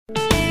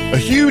A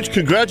huge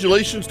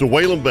congratulations to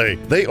Whalen Bay.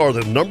 They are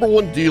the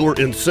 #1 dealer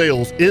in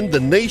sales in the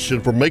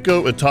nation for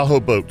Mako and Tahoe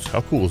boats.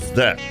 How cool is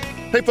that?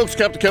 Hey folks,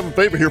 Captain Kevin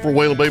Favor here for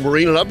Whalen Bay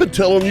Marine, and I've been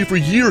telling you for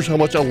years how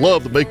much I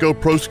love the Mako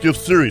Pro Skiff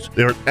series.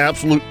 They're an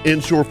absolute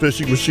inshore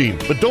fishing machine.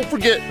 But don't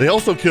forget, they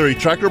also carry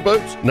tracker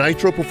boats,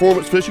 Nitro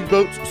Performance fishing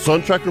boats,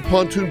 Sun Tracker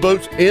pontoon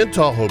boats, and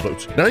Tahoe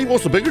boats. Now you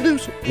want some bigger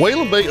news?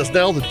 Whalen Bay is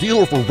now the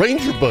dealer for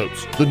Ranger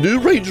boats. The new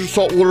Ranger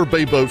saltwater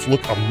bay boats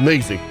look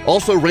amazing.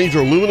 Also Ranger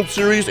aluminum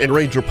series and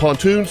Ranger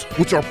pontoons,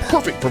 which are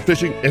perfect for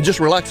fishing and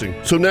just relaxing.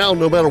 So now,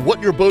 no matter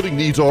what your boating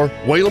needs are,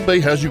 Whalen Bay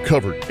has you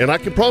covered. And I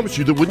can promise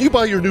you that when you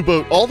buy your new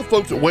boat, all the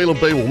folks at Whalen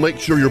Bay will make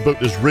sure your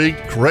boat is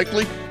rigged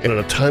correctly and in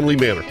a timely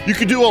manner. You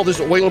can do all this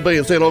at Whalen Bay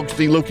in St.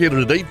 Augustine, located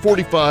at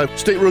 845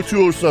 State Road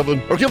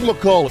 207, or give them a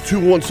call at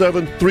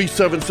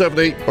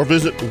 217-3778, or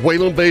visit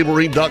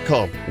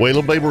WhalenBayMarine.com.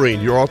 Whalen Bay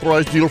Marine, your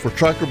authorized dealer for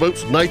tracker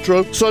boats,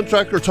 Nitro, Sun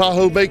Tracker,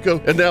 Tahoe, Mako,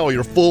 and now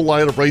your full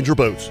line of Ranger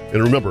boats.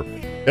 And remember,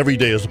 every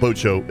day is a boat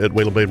show at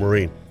Whalen Bay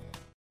Marine.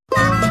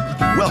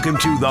 Welcome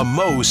to the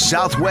Moe's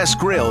Southwest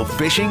Grill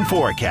Fishing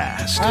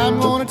Forecast. I'm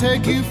gonna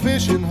take you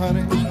fishing,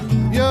 honey.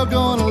 You're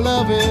gonna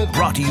love it.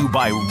 Brought to you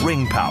by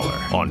Ring Power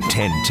on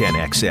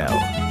 1010XL.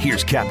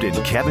 Here's Captain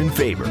Kevin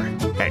Favor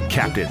and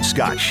Captain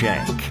Scott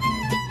Shank.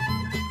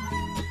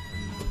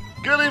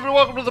 Good evening,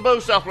 welcome to the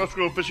Moe's Southwest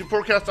Grill Fishing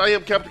Forecast. I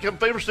am Captain Kevin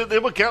Favor, sitting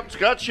there with Captain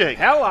Scott Shank.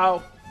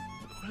 Hello.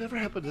 Whatever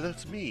happened to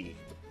that's me?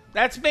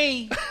 That's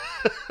me.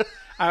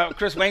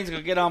 Chris Wayne's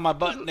going to get on my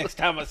butt next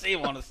time I see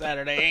him on a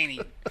Saturday, ain't he?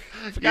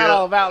 Forgot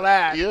all about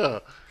that. Yeah.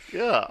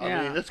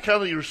 I mean, that's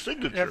kind of your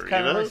signature. That's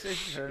kind of my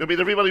signature. I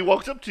mean, everybody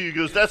walks up to you and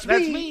goes, that's me.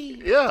 That's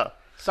me. Yeah.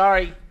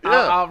 Sorry. Yeah.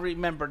 I'll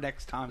remember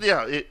next time.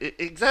 Yeah,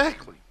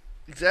 exactly.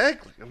 I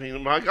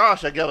mean, my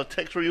gosh, I got a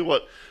text from you,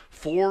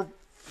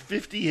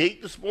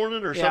 4:58 this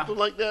morning or something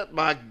like that?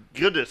 My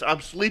goodness,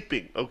 I'm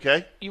sleeping,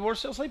 okay? You were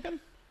still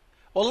sleeping?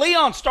 Well,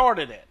 Leon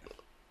started it.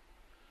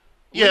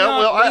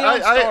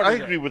 I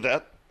agree with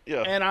that.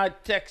 Yeah. And I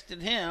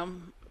texted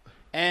him,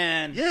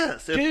 and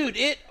dude,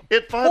 it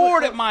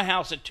poured at my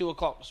house at 2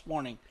 o'clock this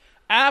morning.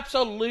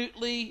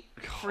 Absolutely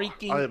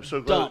freaking I am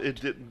so glad it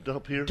didn't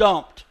dump here.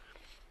 Dumped.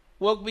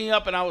 Woke me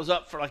up, and I was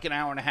up for like an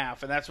hour and a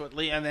half, and that's what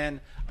and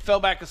then I fell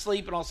back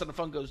asleep, and all of a sudden the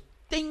phone goes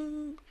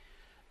ding,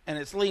 and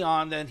it's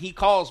Leon. Then he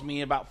calls me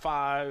about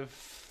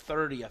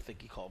 5:30, I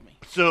think he called me.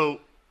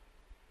 So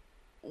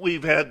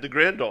we've had the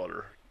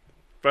granddaughter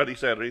Friday,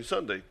 Saturday,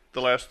 Sunday, the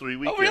last 3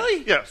 weekends. Oh,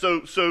 really? Yeah,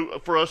 so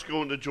for us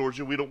going to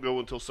Georgia, we don't go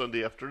until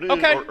Sunday afternoon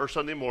or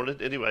Sunday morning.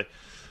 Anyway,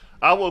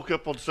 I woke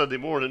up on Sunday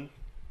morning,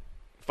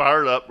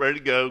 fired up, ready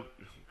to go.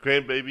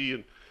 Grandbaby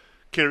and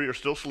Carrie are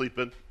still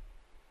sleeping.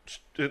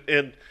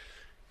 And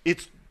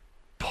it's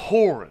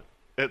pouring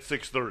at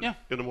 6:30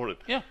 in the morning.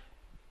 Yeah.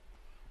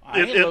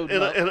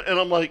 And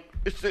I'm like,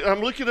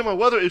 I'm looking at my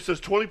weather. It says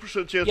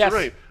 20% chance of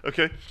rain.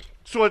 Okay,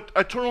 so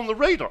I turn on the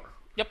radar.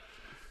 Yep.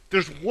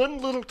 There's one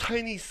little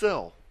tiny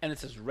cell, and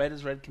it's as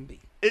red can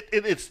be.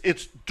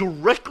 It's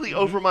directly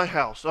over my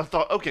house. I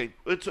thought, okay,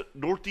 it's a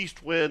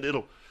northeast wind.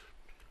 It'll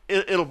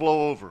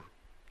blow over.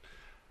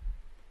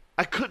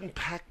 I couldn't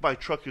pack my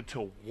truck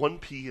until 1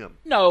 p.m.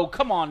 No,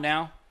 come on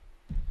now.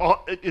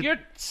 You're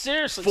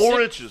seriously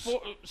 4 inches.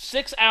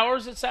 6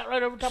 hours. It sat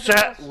right over top of the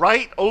house?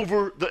 Right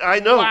over the. I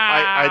know. Wow.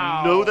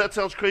 I know that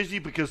sounds crazy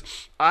because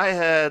I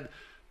had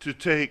to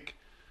take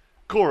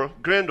Cora,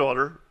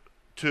 granddaughter,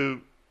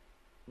 to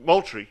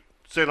Moultrie,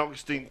 St.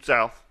 Augustine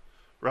South,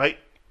 right,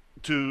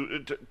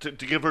 to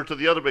give her to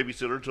the other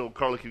babysitter until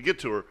Carly could get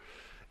to her.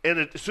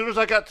 And as soon as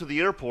I got to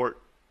the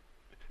airport,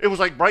 it was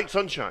like bright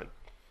sunshine.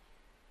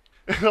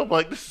 And I'm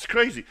like, this is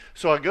crazy.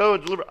 So I go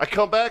and deliver. I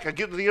come back. I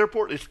get to the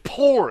airport. It's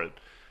pouring.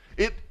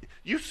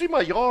 You see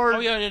my yard? Oh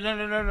yeah,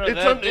 no.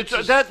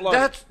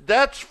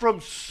 That's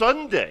from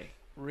Sunday.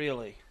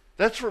 Really?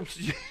 That's from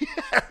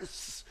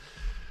yes.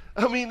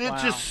 I mean, it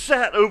just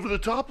sat over the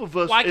top of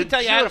us. Well, I can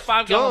tell you, I had a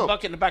 5-gallon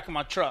bucket in the back of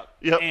my truck.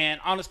 Yep. And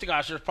honest to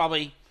gosh, there's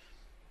probably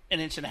an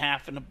inch and a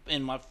half in the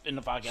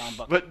 5-gallon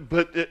bucket.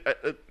 But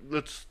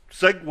let's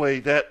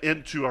segue that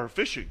into our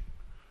fishing.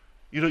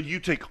 You know, you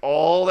take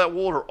all that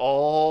water,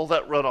 all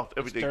that runoff,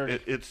 everything.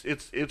 It's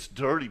dirty. It's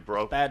dirty,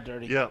 bro. It's bad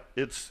dirty. Yeah,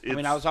 I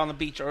mean, I was on the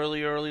beach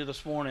earlier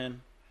this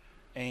morning,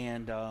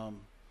 and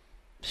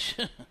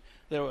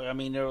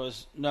there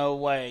was no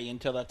way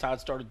until that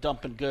tide started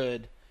dumping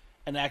good,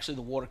 and actually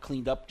the water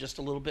cleaned up just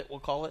a little bit. We'll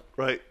call it.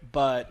 Right.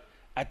 But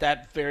at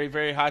that very,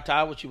 very high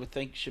tide, which you would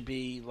think should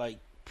be like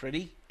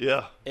pretty.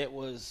 Yeah. It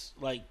was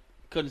like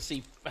couldn't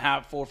see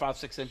 4, 5,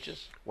 6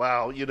 inches.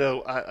 Wow. You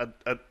know,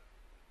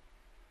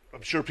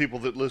 I'm sure people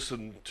that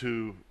listened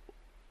to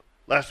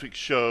last week's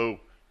show,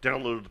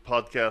 downloaded the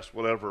podcast,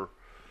 whatever,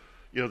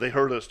 you know, they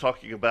heard us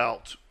talking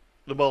about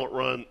the mullet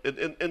run.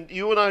 And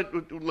you and I,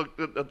 look,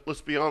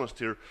 let's be honest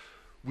here,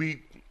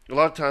 we a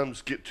lot of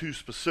times get too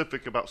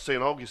specific about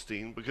St.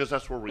 Augustine because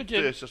that's where we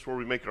fish, that's where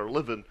we make our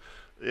living.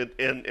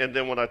 And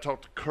then when I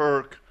talked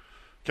to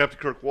Captain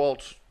Kirk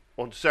Waltz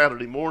on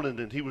Saturday morning,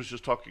 and he was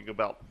just talking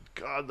about,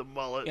 God, the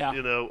mullet,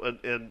 you know,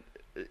 and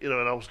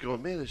I was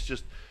going, man, it's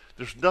just,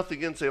 There's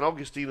nothing in St.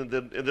 Augustine, and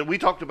then we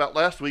talked about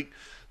last week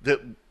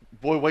that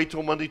boy, wait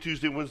till Monday,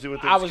 Tuesday, Wednesday when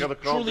things I was kind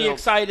of calm truly down.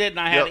 excited, and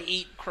I had to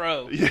eat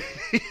crow.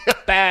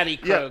 Bad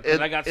eat crow because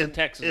I got some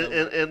Texans.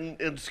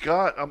 And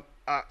Scott,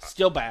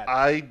 Still bad.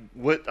 I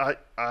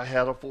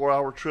had a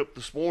 4-hour trip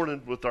this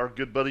morning with our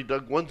good buddy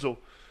Doug Wenzel,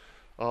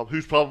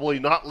 who's probably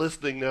not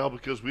listening now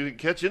because we didn't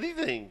catch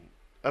anything.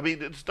 I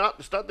mean, it's not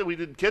that we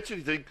didn't catch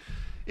anything.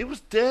 It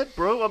was dead,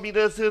 bro. I mean,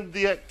 as in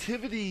the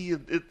activity,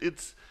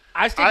 it's.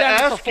 I stayed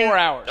down there for 4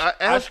 hours. I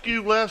asked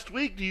you last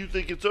week, do you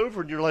think it's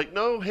over? And you're like,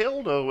 no,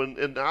 hell no.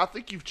 And I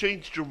think you've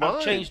changed your mind.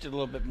 I've changed it a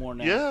little bit more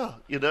now. Yeah,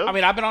 you know. I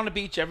mean, I've been on the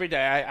beach every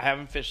day. I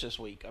haven't fished this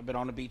week. I've been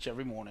on the beach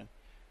every morning.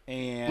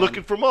 And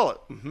looking for mullet.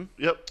 Mm-hmm.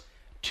 Yep.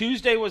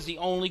 Tuesday was the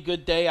only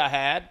good day I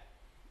had.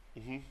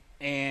 Mm-hmm.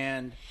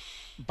 And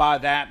by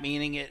that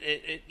meaning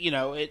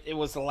it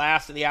was the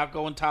last of the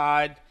outgoing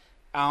tide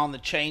on the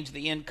change of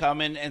the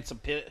incoming, and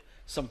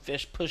some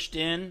fish pushed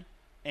in,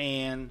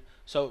 and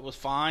so it was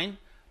fine.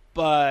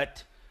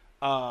 But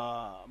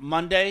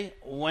Monday,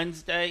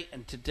 Wednesday,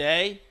 and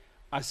today,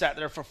 I sat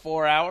there for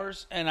 4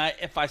 hours, and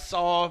if I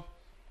saw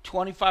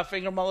 25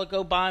 finger mullet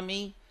go by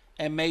me,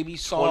 and maybe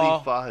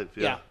saw 25,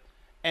 yeah,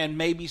 and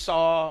maybe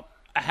saw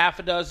a half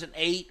a dozen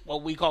 8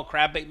 what we call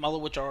crabbait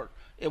mullet,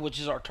 which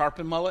is our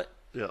tarpon mullet.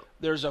 Yeah,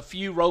 there's a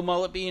few roe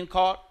mullet being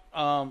caught,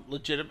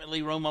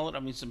 legitimately roe mullet. I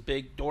mean, some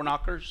big door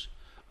knockers,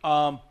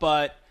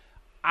 but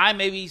I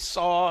maybe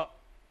saw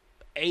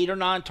 8 or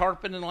 9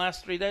 tarpon in the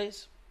last 3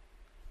 days.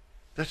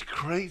 That's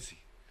crazy.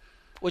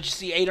 Would you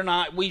see 8 or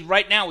 9?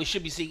 Right now we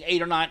should be seeing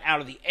 8 or 9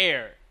 out of the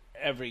air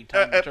every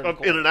time we turn the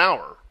corner. In an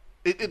hour,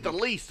 at the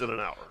least in an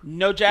hour.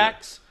 No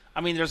jacks. Yeah.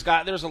 I mean, there's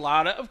a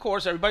lot of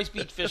course, everybody's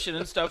beach fishing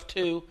and stuff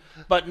too,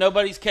 but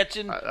nobody's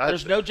catching.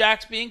 There's no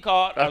jacks being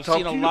caught. I've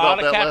seen a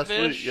lot of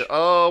catfish. Yeah.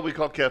 Oh, we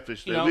caught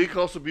catfish. We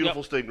caught some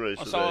beautiful stingrays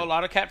today. I saw a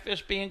lot of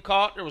catfish being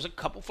caught. There was a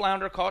couple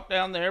flounder caught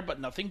down there, but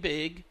nothing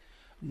big.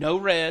 No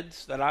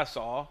reds that I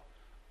saw.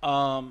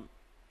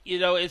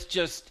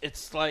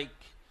 It's like,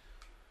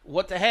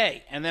 what the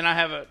hey? And then I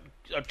have a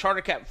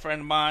charter captain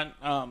friend of mine.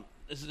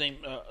 His name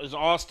is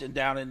Austin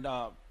down in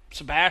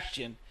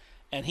Sebastian,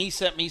 and he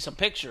sent me some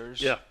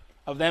pictures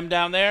of them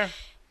down there.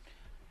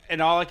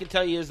 And all I can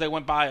tell you is they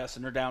went by us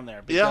and they're down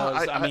there.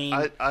 Because,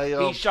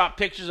 he shot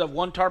pictures of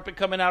one tarpon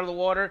coming out of the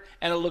water,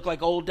 and it looked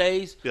like old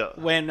days. Yeah.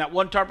 When that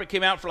one tarpon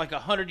came out for like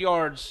 100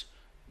 yards,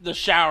 the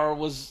shower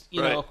was,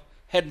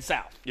 heading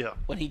south. Yeah.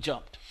 When he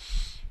jumped.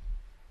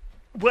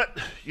 What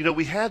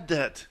we had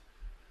that,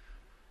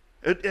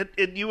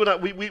 and you and I,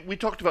 we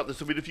talked about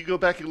this. I mean, if you go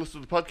back and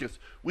listen to the podcast,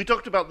 we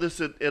talked about this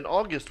in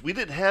August. We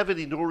didn't have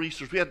any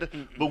nor'easters.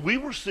 But we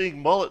were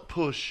seeing mullet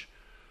push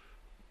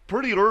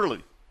pretty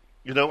early.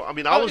 I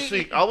mean, I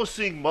was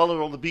seeing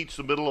mullet on the beach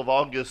the middle of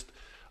August,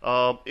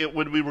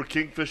 when we were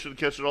kingfishing,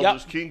 catching all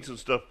those kings and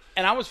stuff.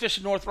 And I was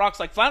fishing North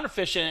Rocks like flounder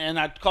fishing, and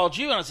I called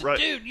you and I said,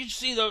 "Dude, you should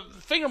see the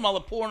finger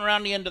mullet pouring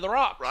around the end of the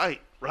rocks."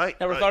 Right.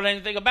 Never thought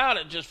anything about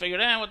it. Just figured,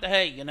 what the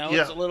hey,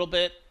 it's a little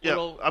bit.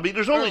 Yeah. I mean,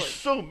 there's only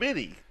so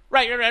many.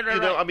 Right.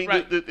 I mean,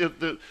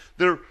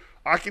 there.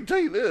 I can tell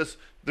you this: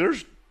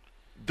 there's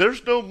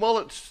no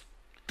mullet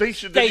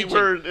stationed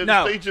anywhere in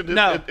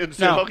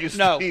St. Augustine.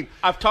 No,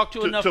 I've talked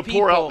to enough people to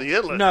pour out the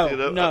inlet.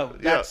 No,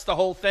 that's the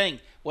whole thing.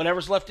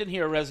 Whatever's left in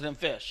here are resident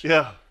fish.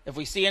 Yeah. If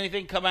we see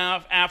anything come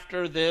out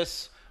after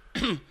this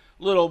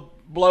little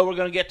blow we're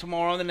going to get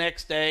tomorrow and the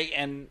next day,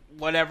 and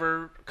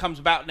whatever comes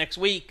about next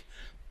week,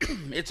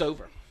 it's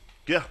over.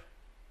 Yeah.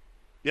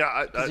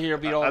 Yeah. Here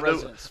be all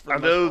residents. I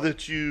know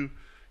that you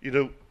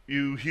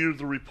hear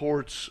the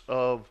reports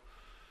of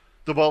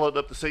the mullet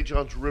up the St.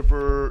 Johns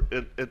River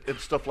and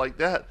stuff like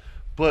that,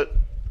 but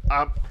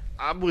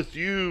I'm with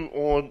you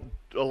on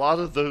a lot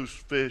of those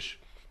fish.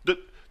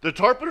 The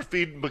tarpon are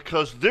feeding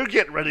because they're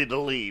getting ready to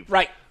leave.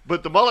 Right.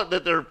 But the mullet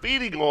that they're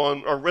feeding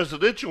on are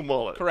residential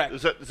mullet. Correct.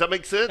 Does that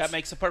make sense? That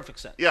makes a perfect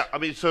sense. Yeah, I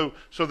mean, so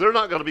they're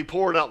not going to be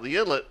pouring out the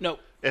inlet. No.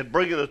 And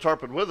bringing the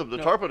tarpon with them. The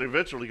tarpon are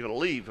eventually going to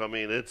leave. I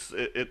mean, it's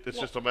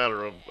just a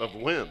matter of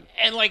when.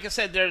 And like I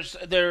said,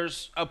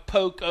 there's a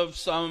poke of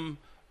some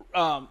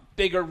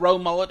bigger roe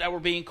mullet that were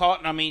being caught.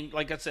 And I mean,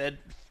 like I said,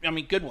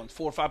 good ones,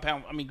 4 or 5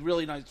 pound. I mean,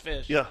 really nice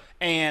fish. Yeah.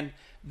 And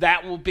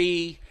that will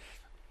be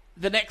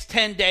the next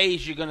 10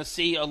 days. You're going to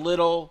see a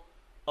little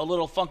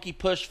funky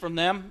push from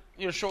them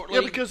here shortly.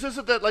 Yeah, because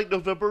isn't that like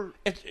November?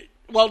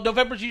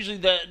 November's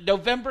usually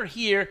November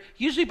here.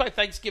 Usually by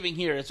Thanksgiving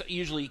here, it's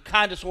usually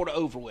kind of sort of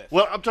over with.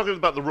 Well, I'm talking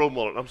about the roe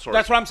mullet. I'm sorry.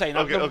 That's what I'm saying.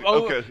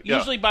 Okay.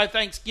 Usually by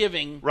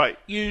Thanksgiving, right?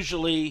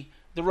 Usually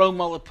the roe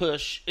mullet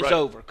push is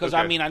over because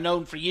I mean I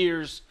known for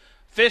years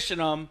fishing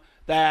them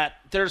that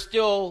there's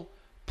still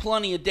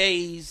plenty of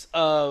days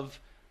of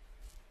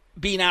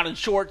being out in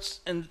shorts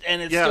and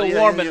it's still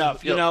warm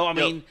enough. I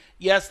mean,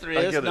 yes, there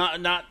is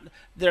not.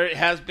 There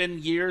has been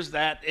years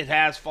that it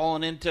has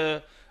fallen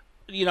into,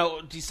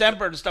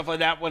 December and stuff like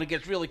that when it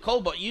gets really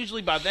cold. But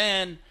usually by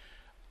then,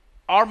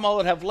 our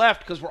mullet have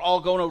left because we're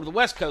all going over to the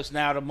West Coast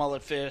now to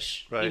mullet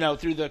fish,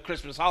 through the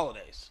Christmas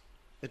holidays.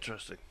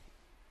 Interesting.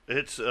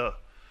 It's,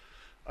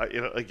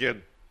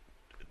 again,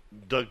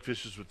 Doug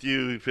fishes with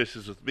you. He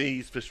fishes with me.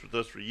 He's fished with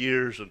us for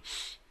years, and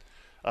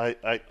I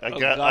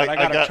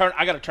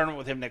got a tournament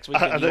with him next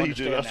week. I know you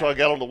do. So I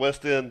got on the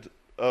west end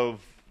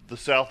of the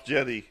South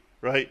Jetty,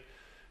 right?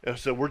 And I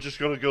said, we're just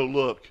going to go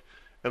look.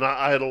 And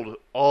I idled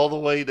all the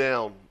way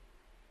down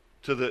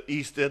to the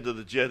east end of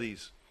the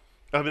jetties.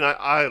 I mean, I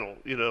idled,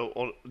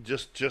 on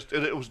just,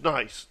 and it was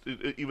nice,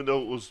 even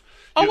though it was.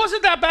 Oh,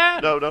 wasn't that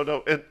bad?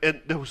 No.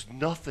 And there was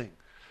nothing.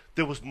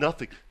 There was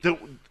nothing.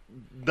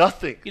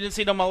 Nothing. You didn't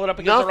see no mullet up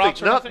against the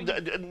rocks or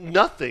nothing?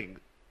 Nothing.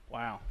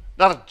 Wow.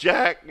 Not a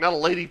jack, not a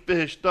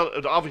ladyfish,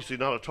 obviously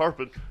not a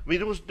tarpon. I mean,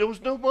 there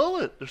was no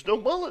mullet. There's no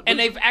mullet. And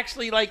they've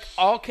actually,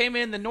 all came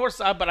in the north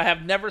side, but I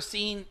have never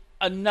seen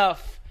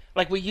enough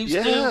like we used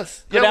to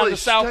go down the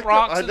South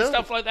Rocks and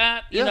stuff like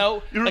that. Yeah.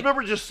 You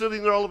remember just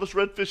sitting there, all of us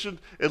red fishing,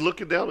 and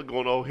looking down and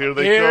going, oh, here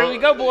they come. Here we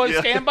go, boys.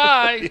 Stand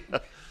by. Yeah.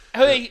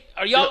 Hey,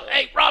 are y'all? Yeah.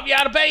 Hey, Rob, you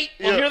out of bait?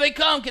 Well, here they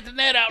come. Get the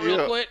net out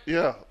real quick.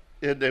 Yeah,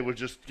 and they were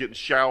just getting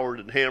showered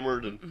and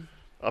hammered. And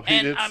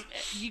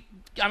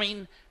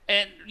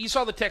and you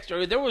saw the text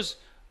earlier. There was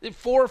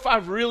 4 or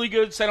 5 really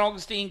good St.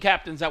 Augustine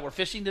captains that were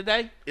fishing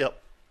today.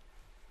 Yep.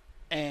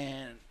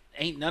 And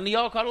ain't none of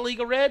y'all caught a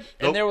legal red.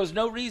 Nope. And there was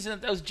no reason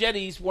that those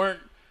jetties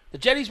weren't. The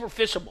jetties were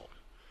fishable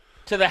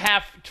to the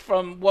half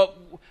from what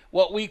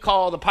we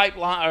call the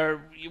pipeline,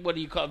 or what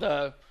do you call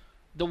the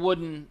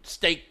wooden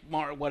stake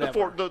mark, whatever.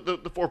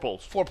 The 4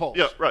 poles. 4 poles.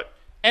 Yeah, right.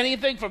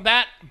 Anything from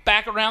that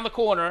back around the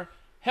corner.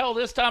 Hell,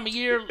 this time of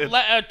year,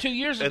 2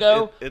 years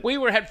ago, we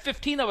had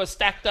 15 of us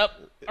stacked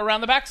up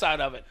around the backside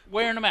of it,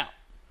 wearing them out.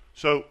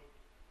 So,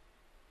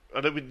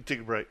 I know we need to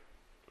take a break.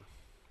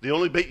 The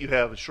only bait you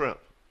have is shrimp.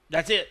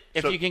 That's it,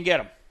 if you can get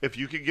them. If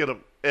you can get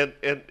them.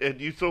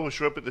 And you throw a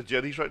shrimp at the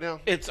jetties right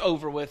now? It's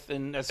over with,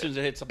 and as soon as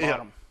it hits the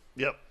bottom.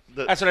 Yep.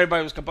 That's what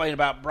everybody was complaining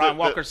about. Brian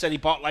Walker said he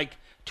bought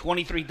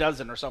 23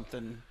 dozen or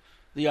something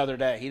the other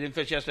day. He didn't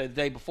fish yesterday, the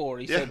day before.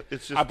 He said,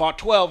 I bought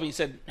 12. And he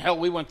said, hell,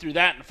 we went through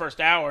that in the first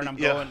hour, and I'm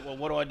going, well,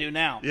 what do I do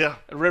now? Yeah.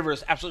 The river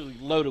is absolutely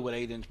loaded with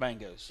 8-inch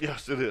mangoes.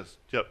 Yes, it is.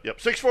 Yep.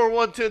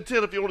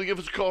 641-1010 if you want to give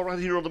us a call right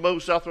here on the Mo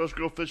Southwest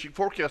Grill Fishing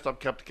Forecast. I'm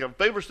Captain Kevin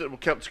Favors. We'll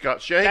Captain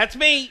Scott Shea. That's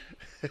me.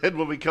 And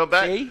when we come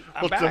back,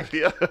 I'm back.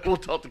 We'll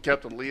talk to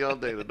Captain Leon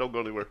Dana. Don't go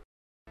anywhere.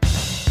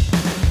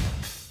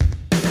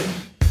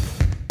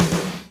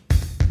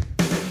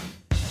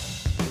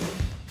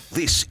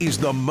 This is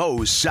the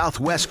Moe's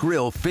Southwest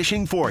Grill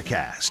Fishing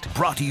Forecast,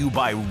 brought to you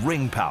by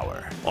Ring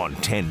Power on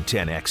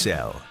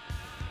 1010XL.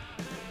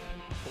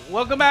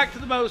 Welcome back to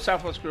the Moe's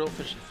Southwest Grill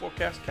Fishing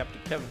Forecast.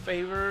 Captain Kevin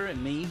Favor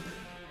and me.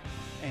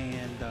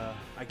 And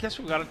I guess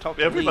we've got to talk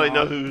to everybody Leon.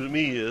 Know who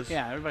me is.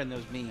 Yeah, everybody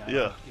knows me.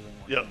 Yeah.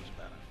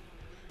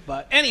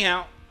 But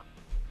anyhow,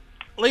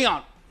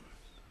 Leon.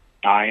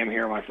 I am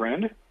here, my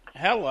friend.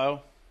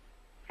 Hello.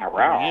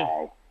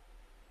 Hello.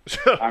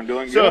 I'm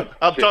doing good.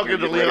 I'm talking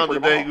to Leon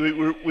today.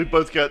 We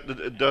both got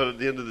done at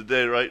the end of the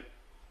day, right?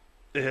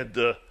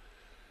 And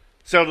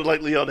sounded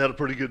like Leon had a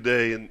pretty good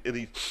day, and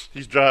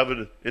he's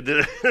driving, and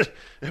then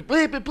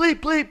bleep, bleep,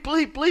 bleep,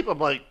 bleep, bleep. I'm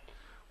like,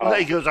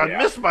 he goes, I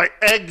missed my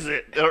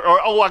exit, or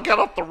I got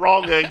off the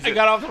wrong exit. I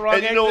got off the wrong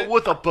exit. And you know,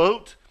 with a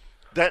boat,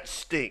 that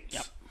stinks.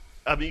 Yep.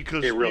 I mean,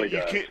 because it really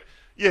does.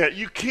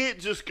 You can't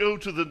just go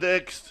to the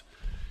next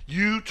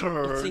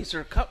U-turn. Let's see,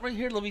 sir, cut right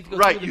here. Let me go.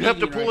 Right, you have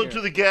to pull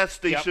into the gas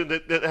station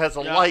that has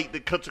a light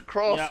that cuts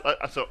across.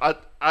 Yep. So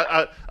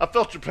I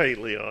felt your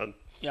pain, Leon.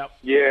 Yep.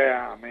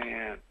 Yeah,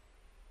 man.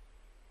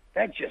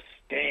 That just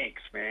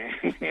stinks, man.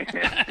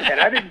 And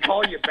I didn't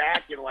call you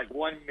back in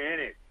 1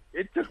 minute.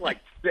 It took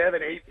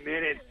 7-8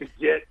 minutes to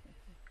get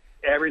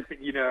everything,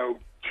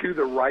 to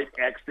the right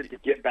exit to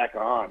get back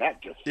on.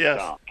 That just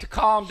sucked. To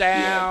calm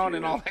down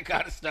and all that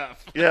kind of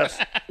stuff. Yes.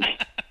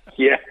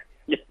 Yeah.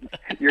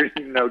 You're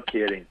no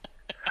kidding.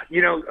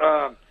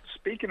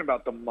 Speaking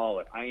about the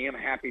mullet, I am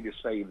happy to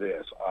say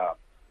this.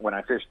 When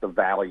I fished the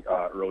valley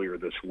earlier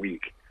this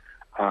week,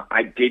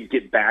 I did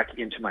get back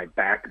into my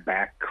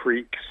back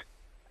creeks,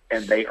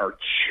 and they are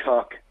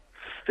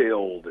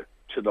chuck-filled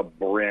to the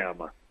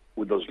brim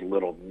with those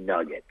little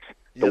nuggets.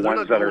 Yeah, the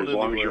ones that are as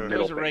long as your middle finger.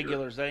 Those are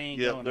regulars. They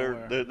ain't going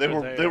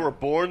nowhere. They were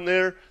born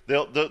there.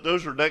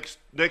 Those are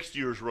next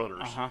year's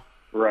runners. Uh-huh.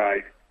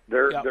 Right.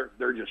 They're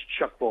just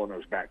chuck full in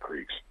those back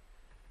creeks.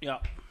 Yeah.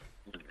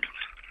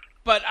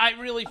 But I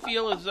really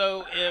feel as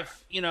though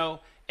if,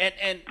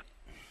 and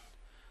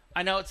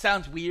I know it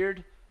sounds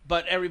weird,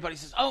 but everybody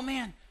says, oh,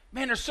 man,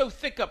 they're so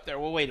thick up there.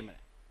 Well, wait a minute.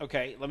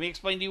 Okay, let me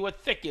explain to you what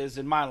thick is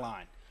in my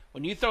line.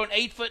 When you throw an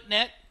 8-foot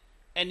net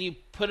and you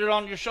put it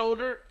on your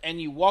shoulder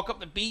and you walk up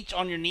the beach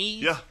on your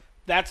knees,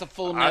 that's a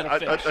full net of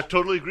fish. I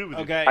totally agree with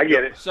you. Okay? I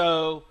get it.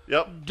 So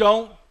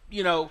don't,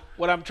 that's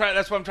what I'm trying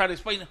to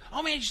explain.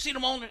 Oh, man, did you see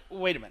them on?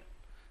 Wait a minute.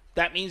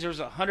 That means there's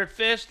 100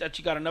 fish, that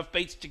you got enough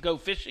baits to go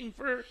fishing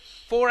for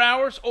 4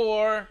 hours,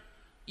 or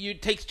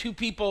it takes 2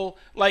 people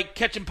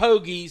catching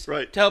pogies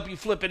to help you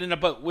flip it in a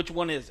boat. Which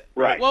one is it?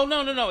 Right. Well,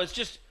 no. It's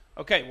just,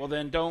 okay, well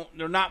then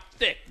they're not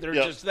thick. They're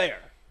just there.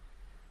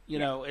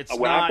 It's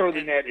when not. I throw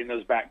the net in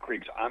those back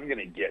creeks, I'm going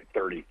to get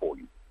 30,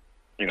 40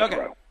 in a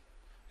row.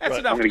 That's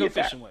enough to go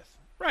fishing with.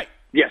 Right.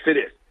 Yes, it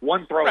is.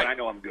 One throw, Right. and I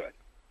know I'm good.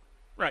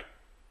 Right.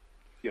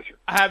 Yes, sir.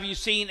 Have you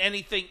seen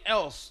anything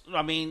else?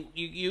 I mean,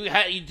 you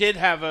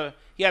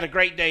had a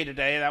great day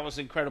today. That was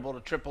incredible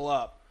to triple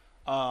up.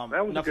 That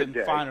was a Nothing good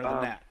day. finer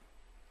than that.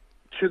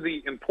 To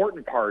the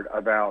important part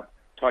about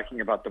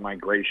talking about the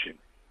migration,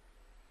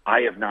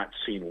 I have not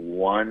seen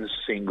one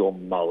single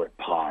mullet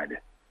pod,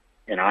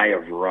 and I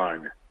have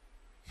run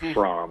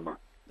from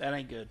That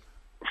ain't good.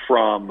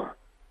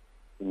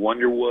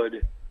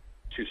 Wonderwood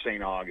to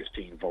St.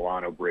 Augustine,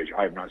 Volano Bridge.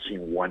 I have not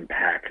seen one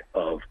pack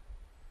of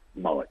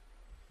mullet.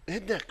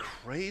 Isn't that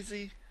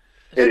crazy?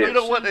 It You is.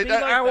 know what? Shouldn't be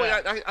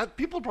like I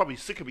people are probably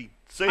sick of me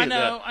saying I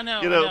know, that. I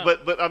know, You I know, know.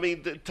 but I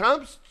mean, the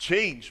times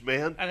change,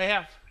 man. And I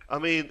have. I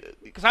mean,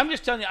 Because I'm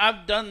just telling you,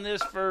 I've done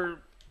this for,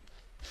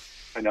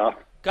 Enough.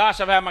 gosh,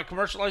 I've had my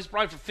commercial license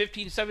probably for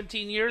 15,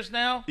 17 years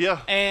now.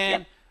 Yeah.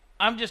 And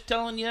I'm just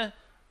telling you,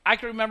 I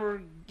can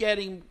remember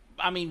getting,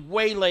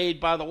 waylaid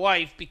by the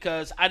wife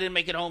because I didn't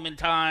make it home in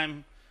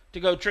time to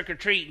go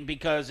trick-or-treating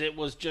because it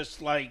was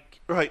just, like,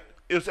 right?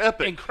 It was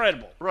epic.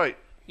 incredible. Right?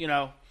 You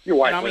know? Your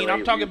wife And, waylaid I'm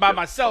you talking by too.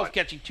 myself Right.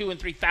 catching 2,000 and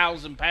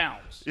 3,000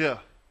 pounds. Yeah.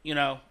 You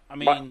know?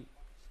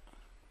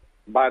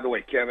 By the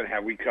way, Kevin,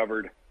 have we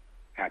covered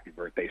Happy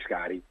Birthday,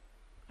 Scotty?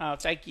 Oh,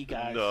 thank you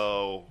guys.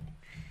 No.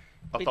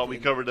 I We thought we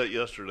did. covered that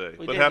yesterday.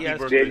 We But did happy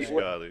yesterday. birthday,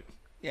 Scotty.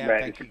 Yeah,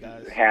 But thank you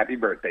guys. Happy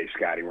birthday,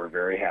 Scotty. We're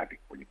very happy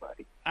for you,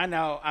 buddy. I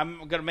know. I'm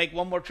going to make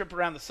one more trip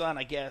around the sun,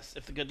 I guess,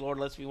 if the good Lord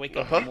lets me wake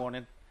up in the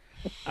morning.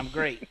 I'm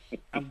great.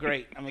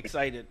 I'm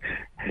excited.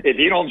 If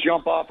you don't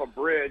jump off a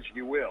bridge,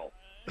 you will.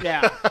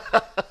 Yeah.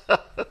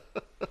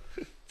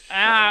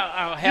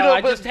 Hell, You know,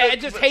 it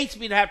just hates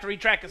me to have to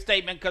retract a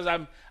statement because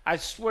I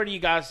swear to you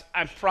guys,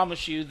 I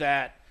promise you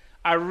that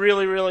I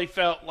really, really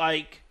felt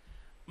like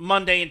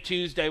Monday and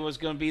Tuesday was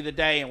going to be the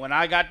day. And when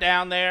I got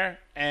down there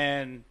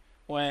and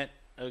went,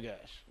 oh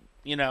gosh,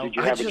 you know, Did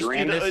you have a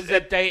dream? this is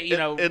that day, you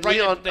know, and right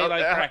Leon, at the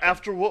daylight cracking.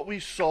 after what we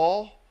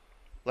saw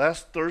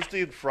last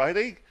Thursday and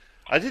Friday,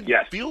 I didn't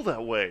Yes. feel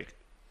that way.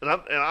 And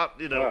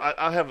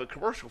I have a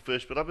commercial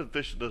fish, but I've been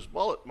fishing those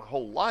mullet my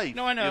whole life.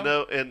 No, I know. You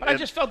know, and but I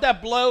just felt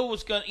that blow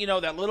was going to,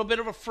 that little bit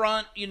of a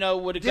front,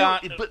 would have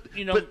got, a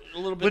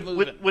little bit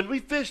moving. when we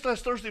fished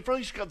last Thursday and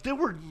Friday, Scott, there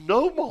were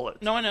no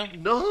mullets. No, I know.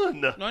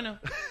 None. No, I know.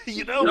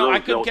 You know? No, I Really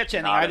couldn't built catch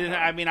any. not I didn't.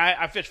 enough.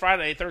 I fished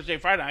Thursday,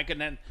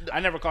 Friday. I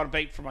never caught a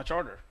bait for my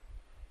charter.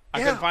 I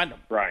Yeah. couldn't find them.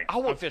 Right.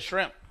 I fished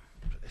shrimp.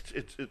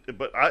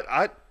 But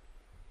I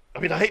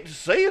hate to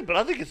say it, but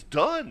I think it's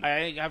done.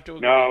 I have to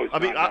agree. No, it's I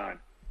mean, not done.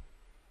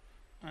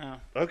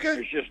 Okay.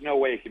 There's just no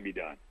way it can be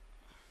done.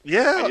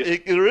 Yeah,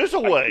 there is a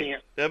way.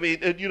 can't- I mean,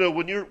 and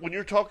when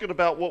you're talking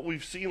about what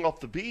we've seen off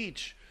the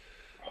beach,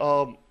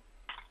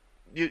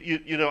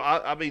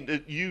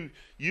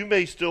 you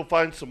may still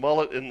find some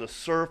mullet in the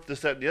surf,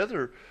 this, that, and the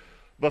other,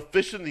 but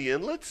fishing the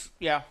inlets,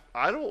 Yeah.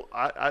 I don't.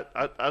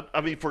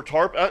 I mean, for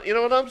tarp,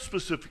 and I'm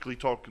specifically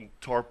talking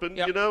tarpon.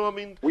 Yep. You know, I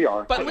mean, We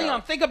are. But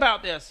Leon, think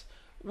about this.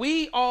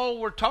 We all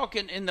were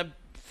talking in the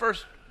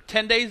first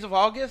 10 days of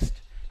August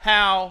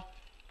how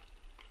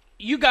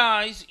you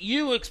guys,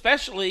 you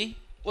especially,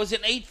 was in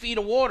 8 feet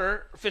of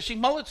water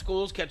fishing mullet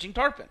schools catching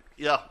tarpon.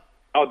 yeah,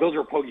 Oh, those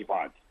are pokey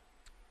pods.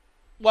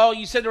 Well,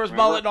 you said there was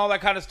Remember? mullet and all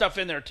that kind of stuff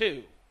in there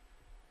too.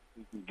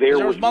 There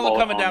There was mullet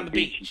coming on down the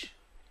beach.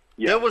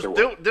 Yeah,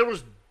 there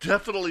was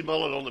definitely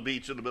mullet on the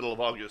beach in the middle of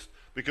August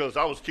because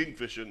I was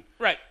kingfishing.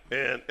 Right.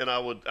 And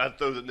I'd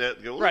throw the net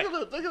and go, Right.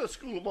 look at a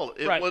school of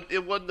mullet. Right.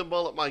 It wasn't the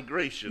mullet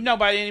migration. No,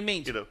 by any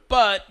means. You know.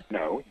 But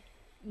No.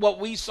 what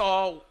we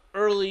saw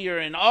earlier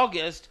in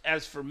August,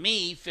 as for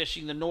me,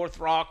 fishing the North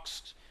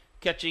Rocks,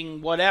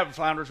 catching whatever,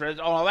 flounders, reds,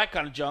 all that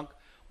kind of junk,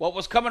 what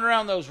was coming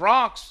around those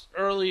rocks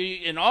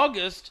early in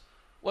August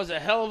was a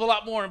hell of a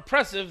lot more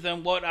impressive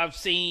than what I've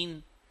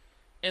seen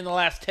in the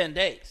last 10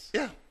 days.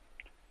 Yeah.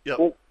 Yeah.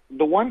 Well,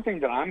 the one thing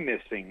that I'm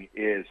missing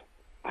is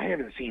I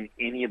haven't seen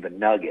any of the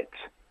nuggets.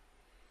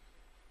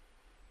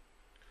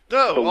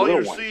 No, the all little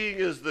you're ones. seeing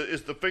is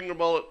the finger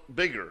mullet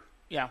bigger.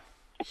 Yeah.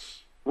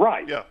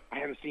 Right. Yeah. I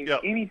haven't seen Yeah.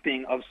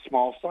 anything of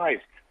small size,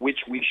 which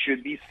we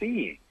should be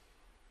seeing.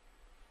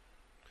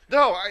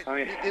 No, I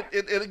mean-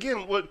 and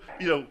again, what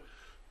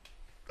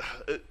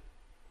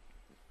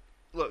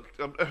look,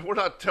 we're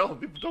not telling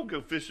people don't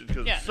go fishing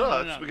because Yeah, it no,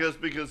 sucks no.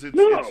 because it's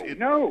No, it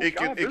no, it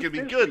can God, it can there's be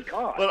fish good. to be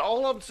caught. But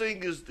all I'm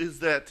saying is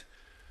that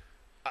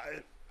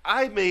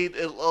I made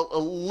a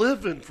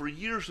living for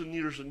years and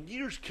years and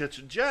years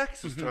catching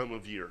jacks this time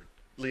of year,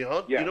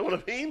 Leon. Yeah. You know what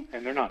I mean?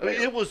 And they're not I mean,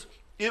 there. it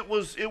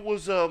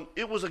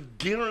was a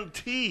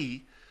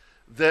guarantee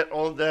that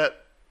on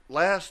that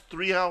last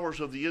 3 hours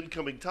of the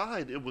incoming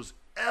tide, it was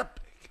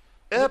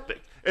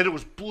epic, and it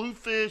was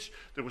bluefish,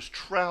 there was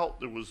trout,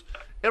 there was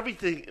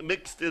everything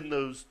mixed in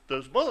those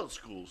mullet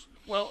schools.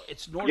 Well,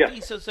 it's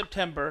northeast of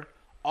September.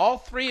 All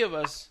three of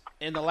us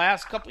in the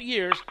last couple of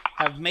years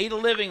have made a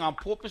living on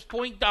Porpoise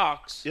Point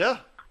docks, Yeah,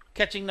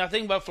 catching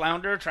nothing but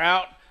flounder,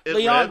 trout, And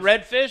Leon,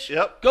 reds. redfish.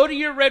 Yep. Go to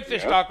your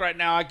redfish Yep. dock right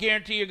now. I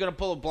guarantee you're going to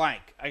pull a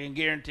blank. I can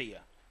guarantee you.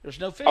 There's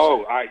no fish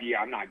Oh, there.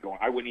 I'm not going.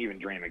 I wouldn't even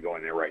dream of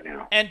going there right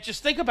now. And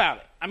just think about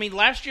it. I mean,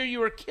 last year you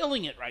were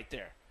killing it right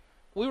there.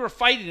 we were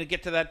fighting to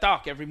get to that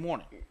dock every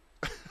morning.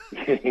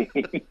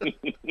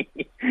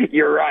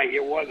 You're right.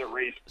 It was a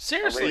race.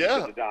 Seriously. A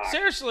race to the dock.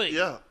 Seriously.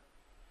 Yeah.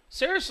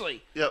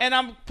 Seriously. Yep. And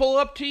I'm pull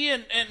up to you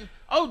and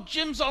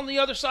Jim's on the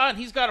other side.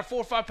 He's got a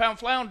 4 or 5 pound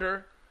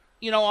flounder,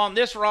 on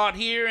this rod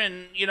here,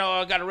 and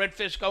I got a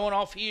redfish going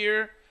off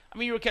here. I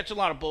mean, you were catching a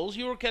lot of bulls.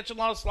 You were catching a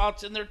lot of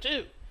slots in there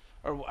too,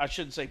 or I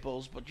shouldn't say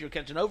bulls, but you're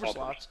catching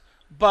overslots.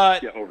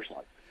 But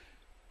overslot.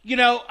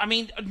 I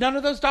mean, none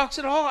of those docks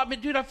at all. I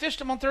mean, dude, I fished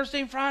them on Thursday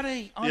and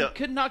Friday.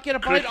 Could not get a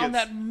bite on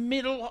that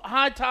middle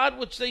high tide,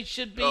 which they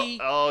should be.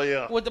 Oh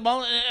yeah. With the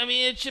mullet, I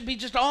mean, it should be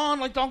just on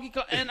like Donkey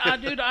Kong. And I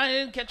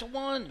didn't catch a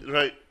one.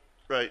 Right.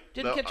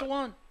 Didn't catch a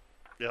one.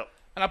 Yep.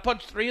 And I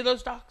punched 3 of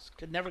those docks.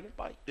 Could never get a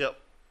bite. Yep.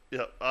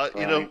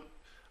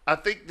 I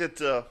think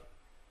that,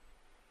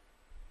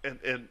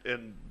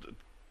 and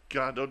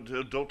God,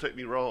 don't take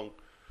me wrong,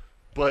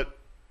 but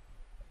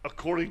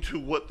according to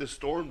what this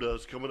storm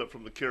does coming up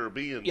from the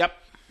Caribbean, Yep.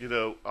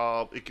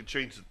 It can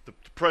change the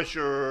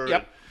pressure,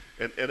 Yep.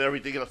 and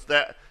everything else.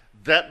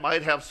 That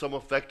might have some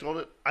effect on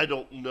it. I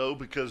don't know,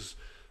 because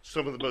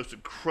some of the most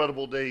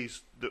incredible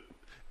days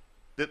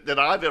that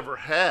I've ever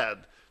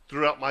had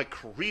throughout my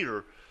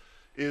career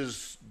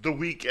is the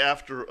week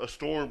after a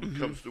storm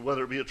comes through,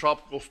 whether it be a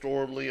tropical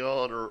storm,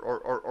 Leon,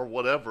 or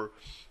whatever,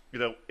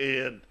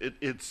 and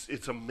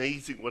it's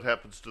amazing what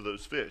happens to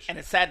those fish. And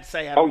it's sad to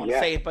say, I don't want to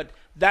say it, but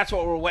that's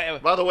what we're waiting.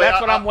 By the way, that's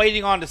what I'm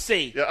waiting on to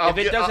see. Yeah, if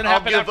it doesn't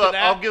happen after that,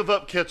 I'll give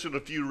up catching a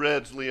few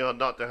reds, Leon,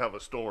 not to have a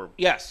storm.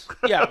 Yes,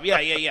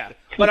 yeah.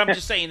 But I'm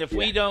just saying, if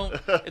we don't,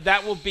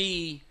 that will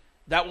be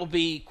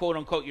quote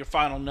unquote your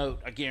final note.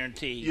 I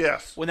guarantee.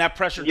 Yes. When that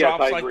pressure Yes,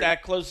 drops I like agree.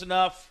 that, close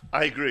enough.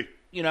 I agree.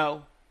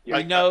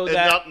 I know and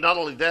that. not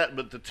only that,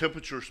 but the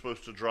temperature is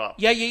supposed to drop.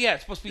 Yeah.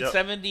 It's supposed to be Yep.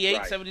 78,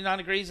 Right. 79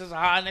 degrees as a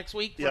high next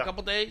week for a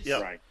couple days.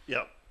 Yeah. Right.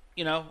 Yeah.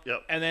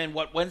 Yep. And then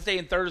Wednesday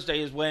and Thursday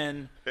is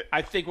when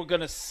I think we're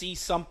going to see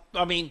some.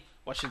 I mean,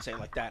 I shouldn't say it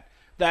like that.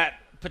 That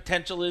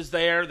potential is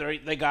there.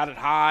 They got it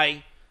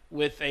high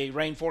with a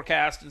rain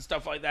forecast and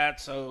stuff like that.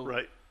 So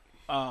Right.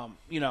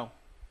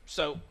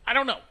 So I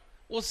don't know.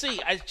 We'll see.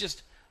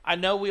 I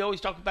know we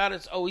always talk about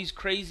it's always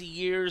crazy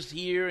years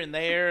here and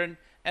there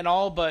and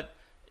all, but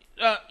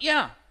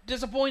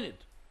disappointed.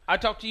 I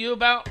talked to you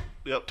about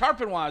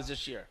tarpon wise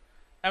this year.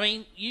 I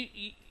mean, you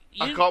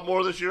I caught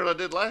more this year than I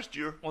did last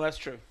year. well, that's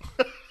true.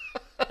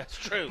 That's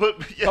true.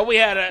 But we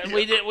had a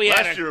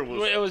last year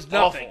it was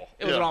nothing. awful.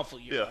 It was Yeah. an awful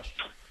year Yeah. last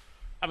year.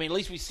 I mean, at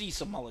least we see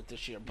some mullet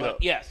this year.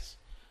 But Yeah. yes.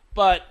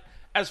 But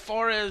as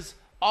far as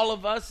all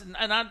of us, and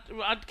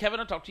Kevin,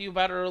 I talked to you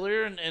about it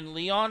earlier, and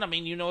Leon, I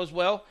mean, you know as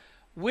well,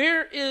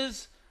 where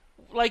is,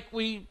 like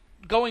we,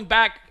 going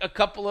back a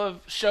couple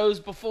of shows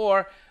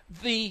before,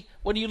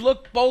 when you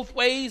look both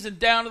ways and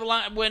down to the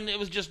line, when it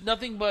was just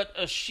nothing but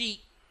a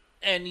sheet,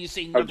 and you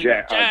see nothing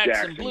but jacks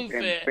and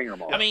bluefin. finger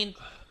mullet. I mean,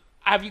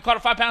 have you caught a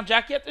 5-pound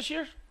jack yet this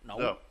year?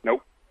 No.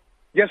 Nope.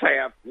 Yes, I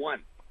have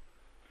one.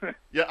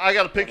 Yeah, I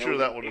got a picture of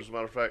that one, as a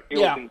matter of fact. It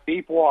was in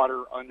deep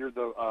water under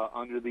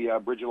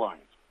the Bridge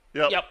Alliance.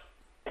 Yep.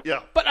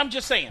 Yeah. But I'm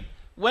just saying,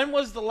 when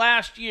was the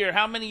last year?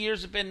 How many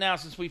years have it been now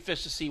since we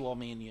fished the seawall,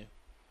 me and you?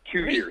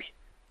 2 years.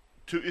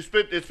 It's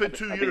been 2 I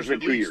think years it's been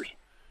at 2 least. years.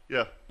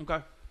 Yeah.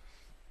 Okay.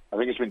 I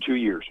think it's been 2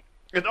 years.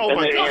 And oh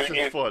my And- gosh, and-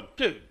 it's fun.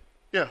 Dude,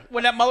 Yeah.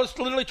 when that mullet's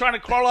literally trying to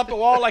crawl up the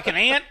wall like an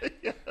ant,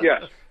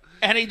 Yes.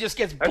 and he just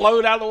gets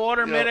blowed out of the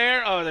water Yeah.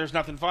 midair, oh, there's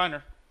nothing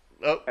finer.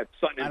 Oh, That's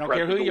something I don't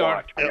impressive care who to you are.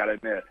 watch, I got to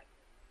admit.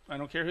 I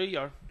don't care who you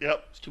are.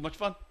 yep. It's too much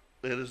fun.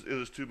 It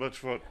is too much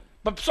fun.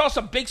 But saw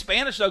some big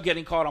Spanish, though,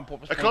 getting caught on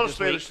Porpoise I Point caught a this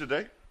Spanish week.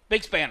 today.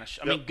 Big Spanish.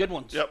 I mean, Yep. good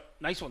ones. Yep.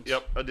 Nice ones.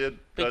 Yep, I did.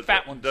 Big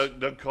fat ones.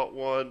 Doug caught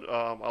one.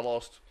 I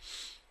lost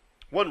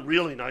one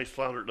really nice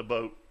flounder in the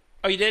boat.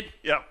 Oh, you did?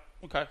 Yeah.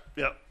 Okay.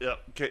 Yeah.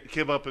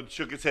 Came up and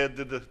shook his head.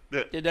 Did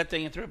Did that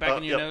thing and threw it back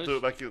in your nose? Threw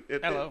it back in.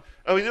 Hello.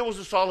 I mean, it was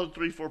a solid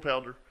 3-4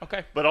 pounder.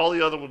 Okay. But all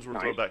the other ones were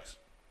Nice. throwbacks.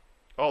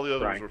 All the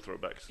other Right. ones were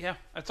throwbacks. Yeah,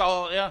 that's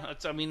all. Yeah,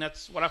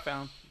 that's what I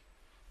found.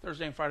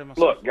 Thursday and Friday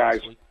myself. Look, guys,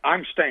 last week.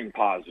 I'm staying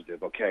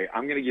positive, okay?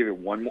 I'm going to give it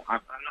one more.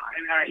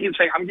 He'd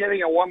say, I'm giving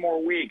it one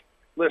more week.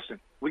 Listen,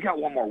 we got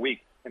one more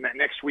week, and that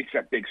next week's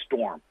that big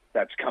storm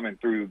that's coming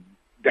through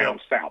down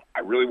south.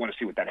 I really want to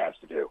see what that has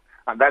to do.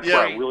 That's where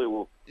I really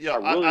will. Yeah,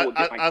 I really will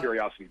get my I-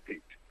 curiosity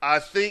piqued. I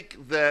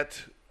think that,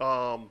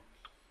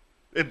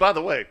 and by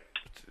the way,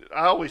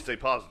 I always stay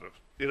positive.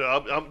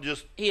 I'm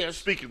just He is.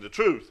 speaking the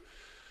truth.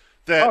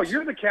 That Oh,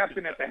 you're the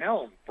captain at the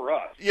helm for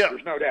us. Yeah.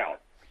 There's no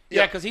doubt.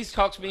 Yeah, because he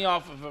talks me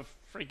off of a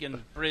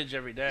freaking bridge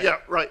every day. Yeah,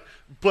 right.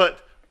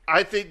 But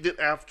I think that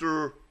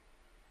after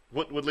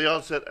what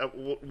Leon said,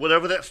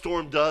 whatever that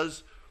storm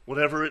does,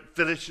 whenever it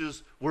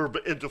finishes, we're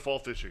into fall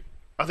fishing.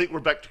 I think we're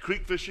back to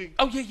creek fishing.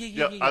 Oh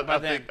yeah.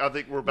 I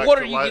think we're back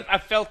water, to live. I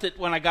felt it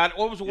when I got.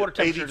 What was the water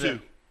temperature? 82.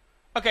 then?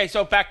 Okay,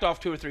 so it backed off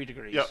 2 or 3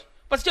 degrees. Yep.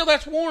 But still,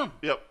 that's warm.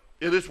 Yep,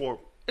 it is warm.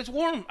 It's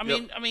warm. I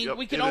mean, Yep,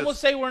 we can it almost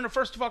is. say we're in the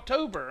 1st of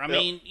October. I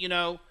mean,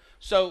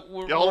 so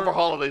we're. Yeah, all of we're- our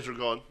holidays are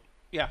gone.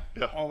 Yeah,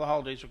 Yeah. all the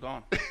holidays are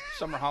gone.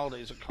 Summer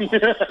holidays are gone.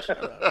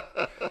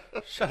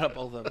 Shut up,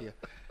 both of you.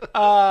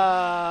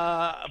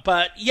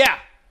 But yeah,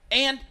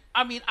 And,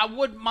 I mean, I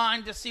wouldn't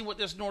mind to see what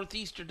this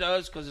northeaster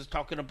does because it's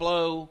talking to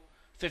blow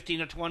 15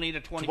 to 20 to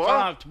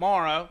 25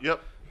 tomorrow.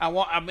 Yep.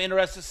 I'm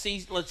interested to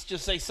see, let's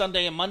just say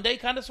Sunday and Monday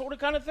kind of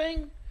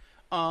thing.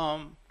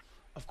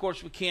 Of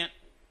course, we can't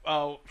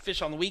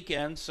fish on the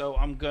weekend, so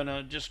I'm going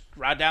to just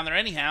ride down there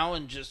anyhow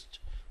and just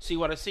see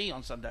what I see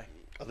on Sunday.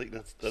 I think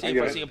that's see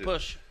if I see a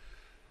push.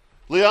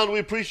 Leon, we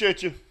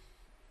appreciate you.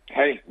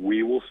 Hey,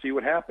 we will see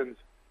what happens.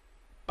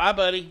 Bye,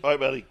 buddy. All right,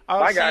 buddy.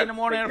 I'll see you guys. in the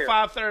morning Take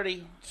at care.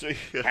 5:30. See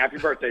ya. Happy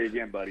birthday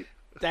again, buddy.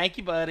 Thank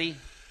you, buddy.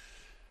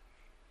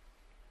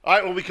 All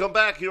right, when we come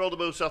back here on the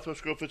Moe's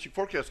Southwest Grill Fishing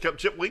Forecast, Captain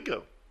Chip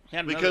Wingo.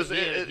 Had another Because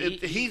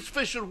hit. he's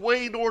fishing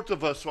way north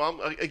of us. So, I'm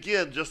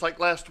again, just like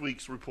last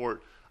week's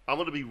report, I'm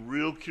going to be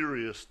real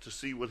curious to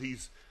see what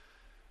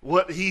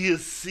he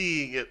is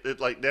seeing at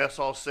like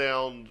Nassau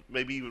Sound,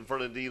 maybe even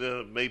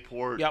Fernandina,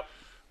 Mayport. Yep.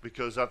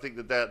 Because I think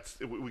that's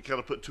we kind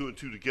of put two and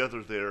two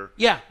together there.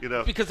 Yeah, you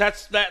know, because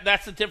that's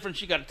the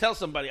difference you got to tell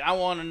somebody. I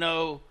want to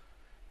know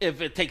if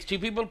it takes two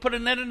people to put a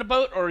net in the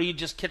boat, or are you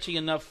just catching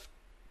enough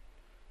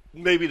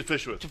maybe to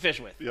fish with.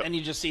 Yep. And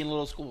you're just seeing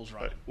little schools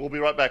running. Right. We'll be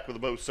right back with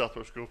the Moe's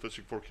Southwest Grill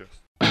Fishing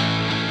Forecast.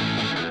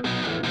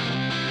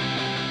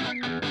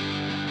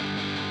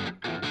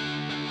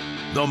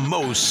 The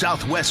Moe's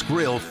Southwest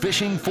Grill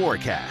Fishing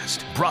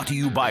Forecast, brought to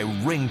you by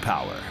Ring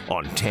Power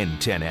on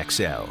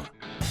 1010XL.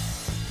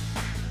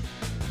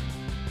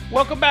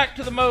 Welcome back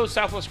to the Moe's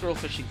Southwest Grill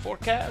Fishing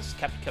Forecast.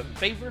 Captain Kevin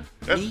Favor,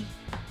 Me.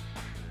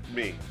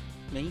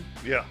 me,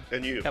 Yeah,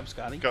 and you. Captain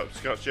Scotty.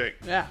 Scott Shank.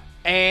 Yeah,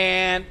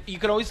 and you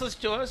can always listen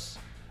to us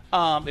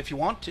if you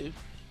want to. You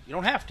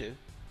don't have to,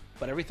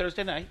 but every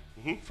Thursday night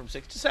from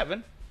 6 to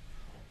 7,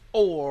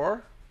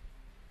 or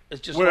it's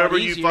just wherever a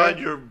lot you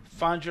easier.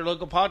 Find your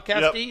local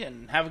podcasty Yep.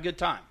 and have a good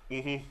time.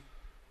 Mm-hmm.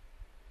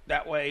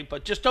 That way,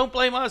 but just don't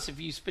blame us if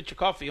you spit your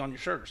coffee on your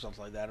shirt or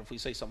something like that. If we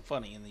say something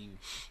funny and then you,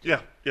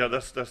 Yeah,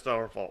 that's not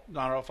our fault.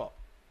 not our fault.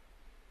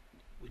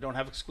 We don't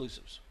have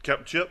exclusives.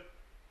 Captain Chip.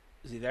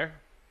 Is he there?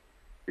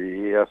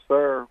 Yes,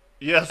 sir.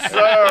 Yes,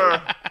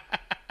 sir.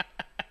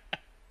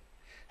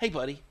 Hey,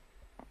 buddy.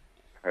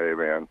 Hey,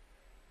 man.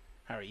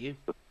 How are you?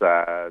 It's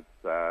a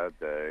sad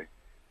day.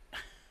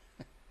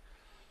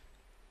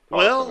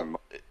 Well,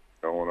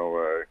 Going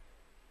away.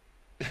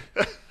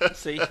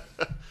 See?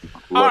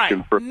 Looking All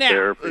right, for now-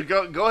 therapy.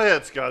 go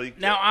ahead, Scotty.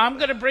 Now, I'm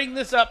going to bring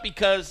this up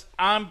because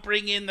I'm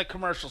bringing the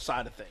commercial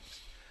side of things.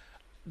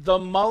 The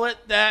mullet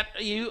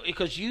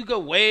because you go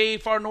way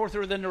far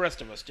norther than the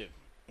rest of us do,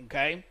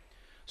 okay?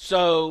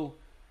 So,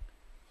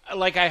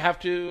 like I have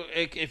to,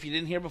 if you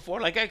didn't hear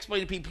before, like I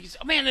explained to people,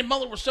 oh man, the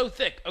mullet was so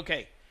thick.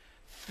 Okay,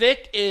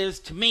 thick is,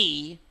 to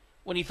me,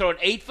 when you throw an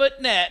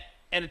 8-foot net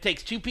and it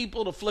takes two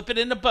people to flip it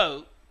in the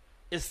boat,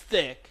 is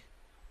thick.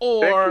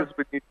 Or Thick is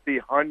when you see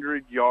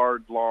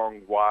 100-yard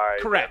long, wide.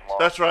 Correct. and long.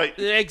 That's right.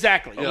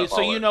 Exactly. Yeah.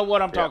 So you know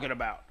what I'm talking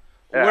about.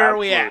 Yeah, Where are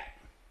we absolutely. at?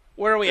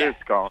 Where are we at?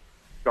 It's gone.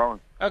 Gone.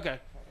 Okay.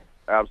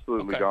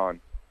 Absolutely Okay. gone.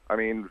 I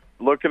mean,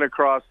 looking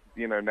across,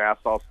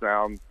 Nassau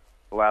Sound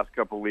the last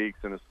couple of weeks,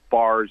 and as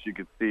far as you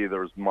could see, there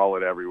was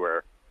mullet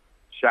everywhere,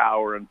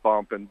 showering,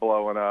 bumping,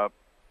 blowing up,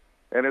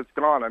 and it's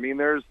gone. I mean,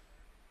 there's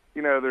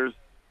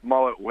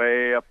mullet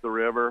way up the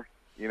river,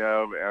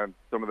 and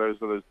some of those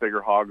are those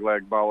bigger hog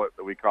leg mullet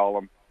that we call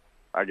them.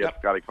 I guess Yep.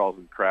 Scotty calls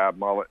them crab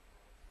mullet.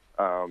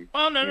 Well,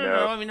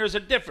 no. I mean, there's a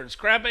difference.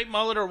 Crab-bait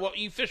mullet or what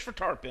you fish for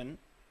tarpon,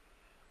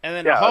 and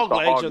then Yeah, the hog that's a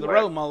legs hog or the leg.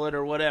 roe mullet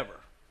or whatever.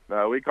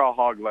 No, we call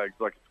hog legs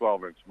like a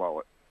 12-inch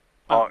mullet.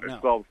 Oh, It's no.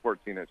 12 to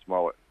 14-inch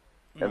mullet.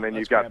 No, And then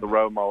you've that's got the crab-bait.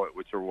 roe mullet,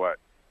 which are what,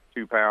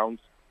 2 pounds?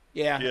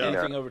 Yeah, Yeah.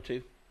 anything over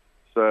 2.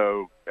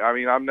 So, I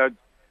mean,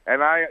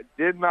 I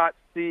did not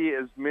see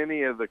as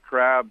many of the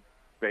crab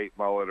bait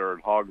mullet or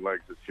hog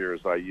legs this year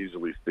as I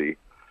usually see.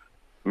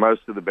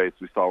 Most of the baits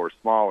we saw were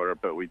smaller,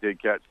 but we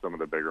did catch some of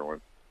the bigger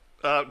ones.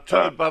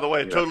 By the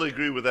way, I totally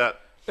agree with that.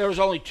 There was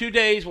only 2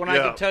 days when I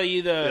Yeah. could tell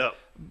you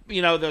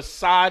the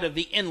side of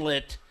the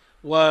inlet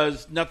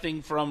was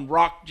nothing from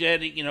rock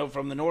jetting,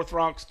 from the North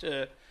Rocks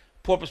to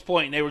Porpoise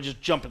Point, and they were just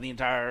jumping the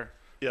entire,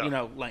 Yeah.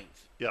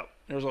 length. Yeah.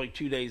 There was only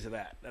 2 days of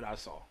that I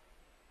saw.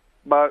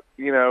 But,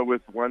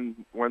 with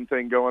one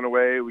thing going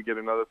away, we get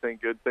another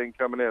good thing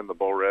coming in. The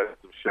bull reds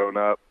have shown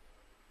up,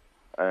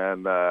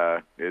 and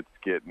it's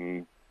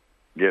getting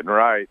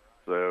right.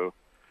 So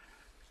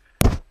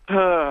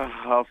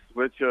I'll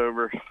switch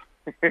over.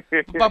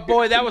 But,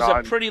 boy, that was a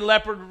Non- pretty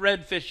leopard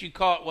redfish you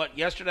caught,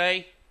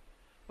 yesterday?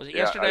 Was it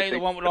Yeah, yesterday, I the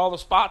think one with all the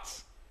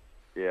spots?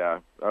 Yeah,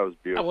 that was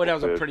beautiful. Oh, that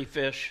was a fish. pretty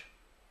fish.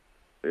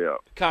 Yeah.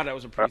 God, that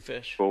was a pretty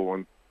fish. Cool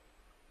one.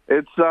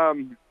 It's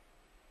the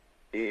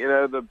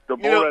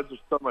bull reds are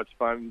so much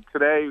fun.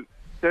 Today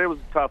was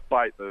a tough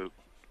fight, though,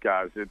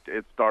 guys.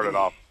 It started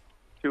off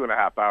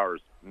 2.5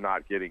 hours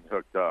not getting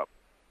hooked up.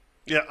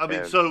 Yeah, I mean,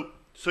 And-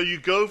 so you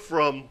go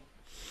from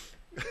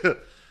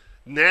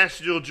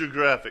National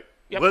Geographic,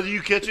 Yep. whether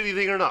you catch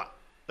anything or not.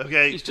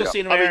 Okay, You still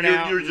see them I mean, airing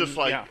out you're and- just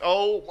like, yeah.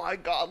 oh my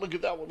God, look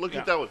at that one, look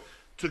Yeah. at that one.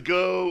 To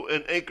go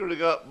and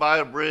anchoring up by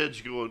a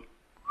bridge, going,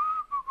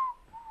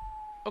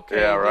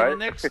 Okay, Yeah, then right? the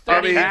next I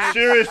 30 mean, minutes.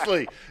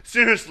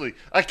 seriously,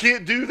 I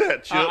can't do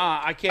that, Chip.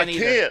 I can't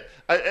either.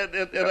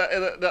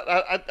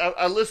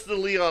 I listen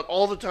to Leon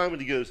all the time when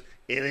he goes,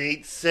 "It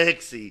ain't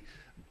sexy,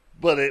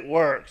 but it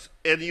works."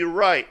 And you're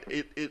right,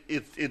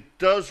 it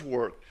does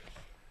work.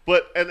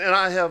 But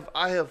I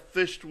have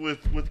fished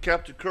with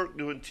Captain Kirk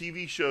doing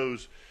TV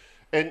shows,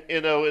 and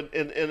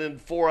in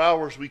 4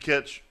 hours we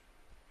catch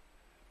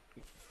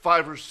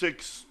 5 or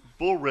 6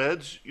 bull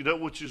reds,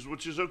 which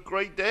is a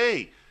great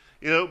day.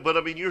 But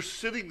I mean, you're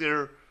sitting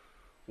there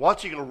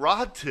watching a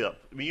rod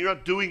tip. I mean, you're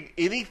not doing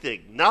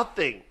anything,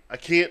 nothing. I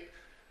can't.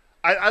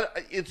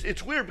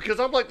 It's weird because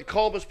I'm like the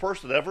calmest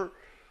person ever,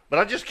 but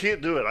I just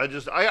can't do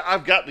it.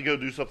 I've got to go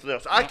do something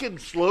else. I can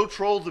slow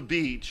troll the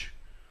beach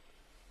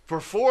for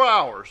 4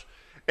 hours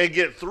and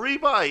get 3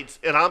 bites,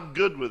 and I'm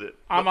good with it.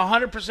 I'm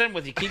 100%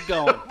 with you. Keep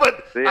going.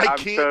 But See, I I'm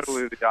can't.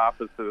 totally the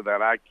opposite of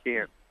that. I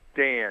can't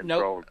stand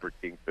Nope. trolling for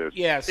kingfish.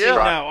 Yeah, see,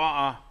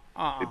 Yeah.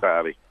 no,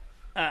 Patty.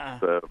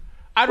 So,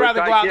 I'd which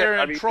rather I go out get, there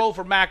I and mean, troll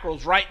for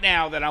mackerels right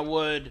now than I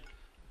would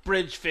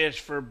bridge fish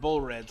for bull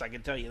reds. I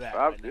can tell you that.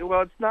 Right now.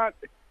 well, it's not.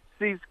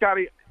 See,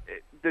 Scotty,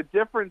 the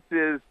difference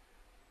is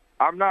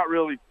I'm not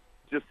really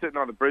just sitting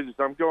on the bridges.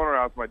 I'm going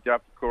around with my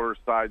depth of quarter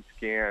side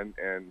scan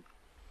and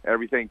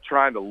everything,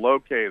 trying to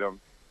locate them,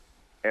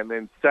 and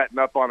then setting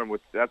up on them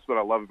with. That's what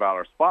I love about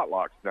our spot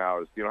locks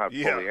now is you don't have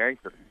to fully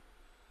anchor.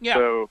 Yeah.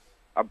 So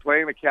I'm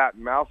playing a cat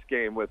and mouse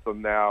game with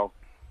them now,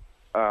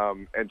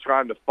 and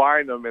trying to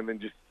find them and then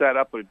just set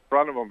up in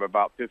front of them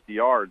about 50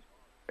 yards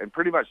and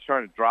pretty much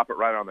trying to drop it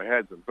right on their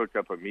heads and hook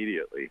up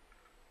immediately.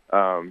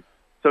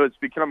 So it's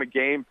become a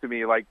game to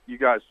me like you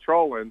guys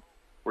trolling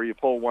where you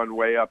pull one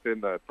way up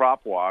in the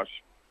prop wash,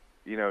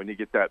 and you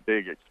get that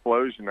big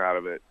explosion out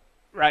of it.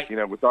 Right.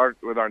 With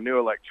our new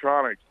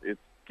electronics,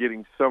 it's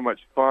getting so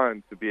much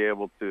fun to be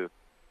able to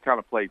kind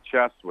of play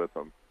chess with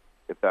them,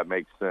 if that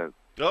makes sense.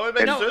 No, it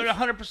makes No, sense.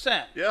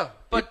 100%. Yeah.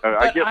 But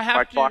I get I my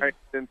have to. clients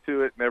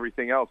into it and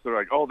everything else. They're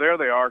like, "Oh, there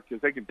they are,"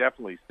 because they can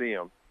definitely see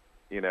them,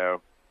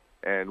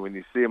 And when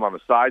you see them on the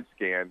side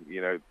scan,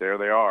 there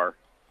they are.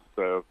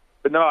 So,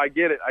 but no, I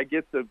get it. I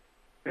get the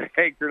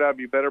anchored up.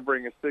 You better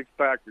bring a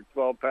 6-pack or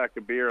 12-pack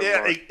of beer.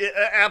 Yeah,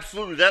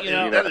 absolutely. That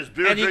is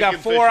beer and you got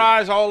 4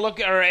 eyes all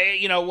looking,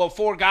 or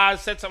 4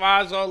 guys, sets of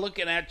eyes all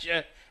looking at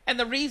you. And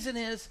the reason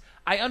is,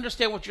 I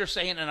understand what you're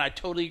saying, and I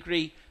totally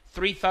agree,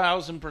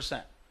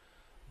 3,000%.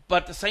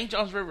 But the St.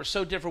 Johns River is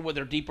so different with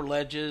their deeper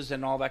ledges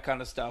and all that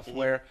kind of stuff. Mm-hmm.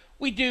 Where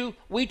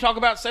we talk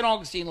about St.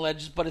 Augustine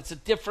ledges, but it's a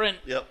different.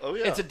 Yep. Oh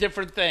yeah. It's a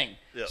different thing.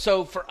 Yep.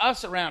 So for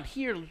us around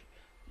here,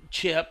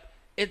 Chip,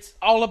 it's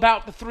all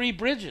about the 3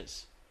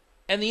 bridges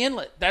and the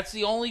inlet. That's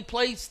the only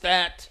place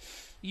that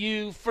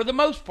you, for the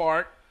most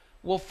part,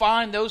 will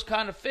find those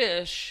kind of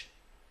fish.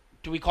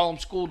 Do we call them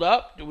schooled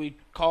up? Do we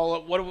call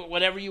it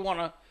whatever you want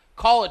to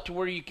call it, to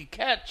where you could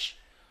catch,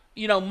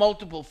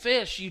 multiple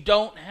fish? You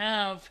don't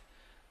have,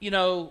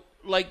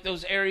 like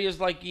those areas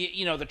like,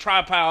 the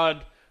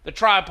tripod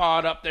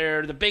up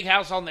there, the big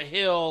house on the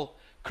hill.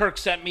 Kirk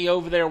sent me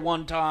over there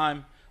one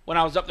time when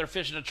I was up there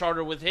fishing a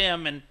charter with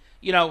him, and,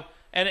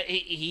 and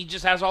he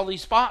just has all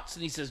these spots,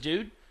 and he says,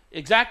 dude,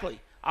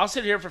 exactly. I'll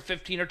sit here for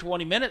 15 or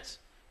 20 minutes.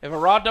 If a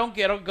rod don't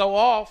go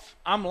off,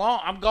 I'm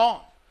gone.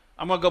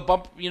 I'm going to go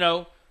bump,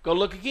 go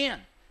look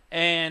again.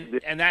 And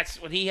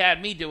that's what he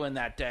had me doing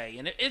that day.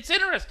 And it's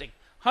interesting,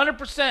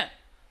 100%.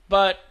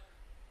 But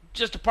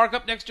just to park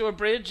up next to a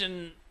bridge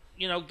and,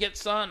 get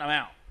sun, I'm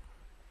out.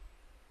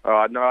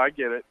 No, I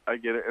get it.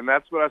 And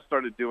that's what I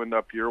started doing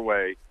up your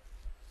way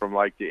from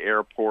like the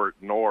airport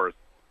north,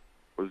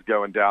 was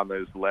going down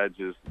those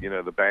ledges,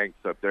 the banks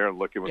up there and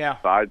looking with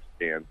the side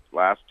scans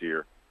last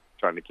year,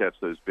 trying to catch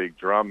those big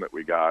drum that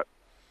we got.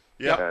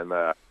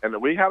 Yeah.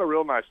 And we had a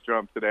real nice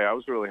drum today. I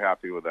was really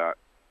happy with that.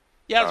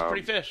 Yeah, it's a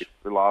pretty fish.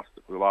 We lost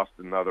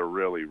another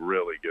really,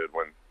 really good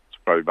one. It's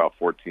probably about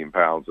 14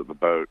 pounds at the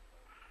boat.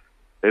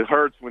 It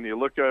hurts when you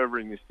look over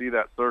and you see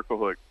that circle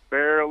hook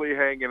barely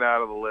hanging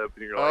out of the lip,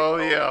 and you're like, "Oh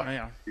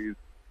yeah." He's,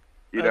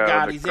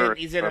 God,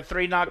 he's in a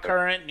 3-knot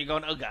current, and you're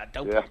going, "Oh God,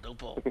 don't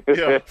pull."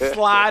 Yeah.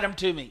 Slide him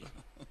to me.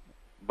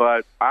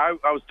 But I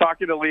was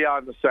talking to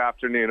Leon this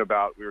afternoon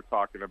we were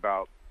talking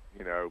about,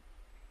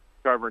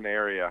 covering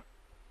area,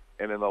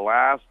 and in the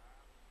last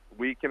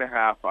week and a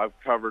half, I've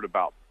covered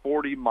about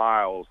 40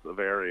 miles of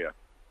area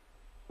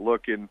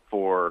looking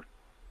for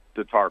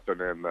the tarpon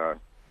and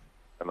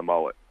the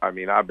mullet. I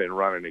mean, I've been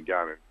running and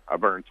gunning. I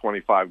burned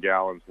 25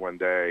 gallons one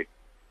day,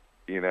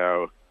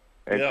 and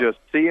just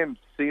seeing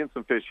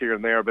some fish here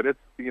and there. But it's,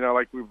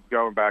 like we were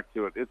going back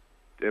to it, it's,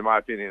 in my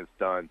opinion, it's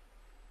done.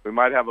 We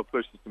might have a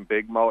push of some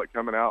big mullet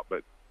coming out,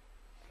 but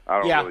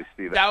I don't really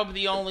see that. That would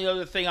be the only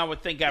other thing I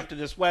would think after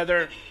this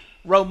weather.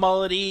 Roe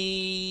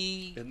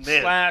mullety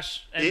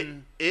slash.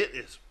 And it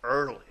is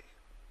early.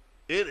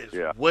 It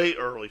is way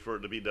early for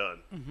it to be done.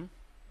 Mm-hmm.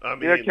 I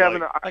mean,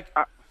 Kevin,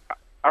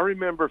 I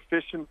remember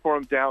fishing for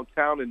them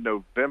downtown in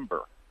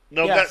November.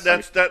 No, yes.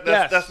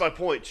 That's my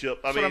point, Chip.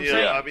 I mean,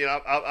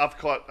 I've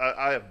caught.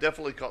 I have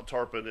definitely caught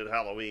tarpon in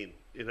Halloween.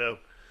 And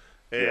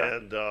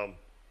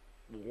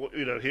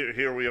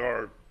here we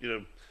are.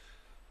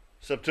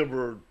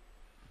 September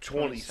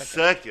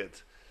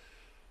 22nd,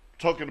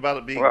 talking about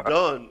it being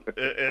done,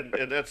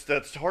 and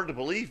that's hard to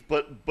believe.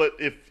 But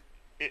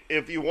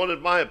if you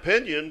wanted my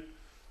opinion,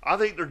 I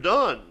think they're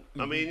done.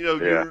 I mean,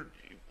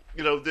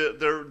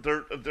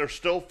 they're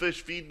still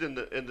fish feeding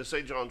in the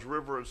St. Johns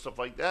River and stuff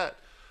like that.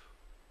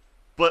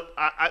 But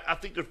I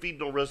think they're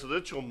feeding on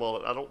residential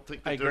mullet. I don't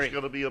think that there's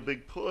going to be a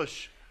big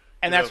push.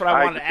 And that's what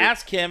I wanted to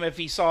ask him, if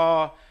he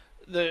saw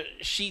the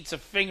sheets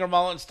of finger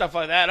mullet and stuff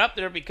like that up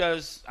there,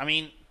 because, I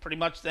mean, pretty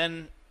much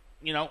then,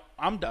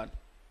 I'm done.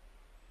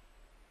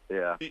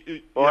 Yeah.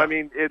 Well, I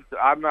mean,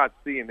 I'm not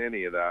seeing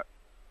any of that.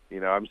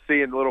 I'm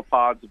seeing little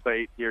pods of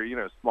bait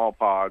here, small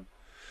pods.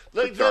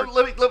 Let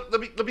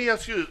me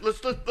ask you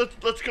this.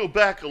 Let's go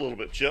back a little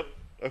bit, Chip.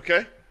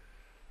 Okay?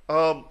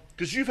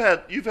 Because you've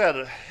had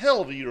a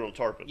hell of a year on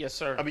tarpon. Yes,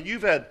 sir. I mean,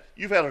 you've had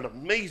an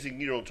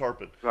amazing year on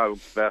tarpon. The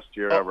best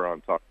year ever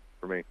on tarpon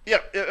for me. Yeah.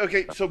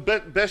 Okay. So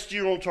best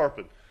year on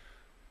tarpon.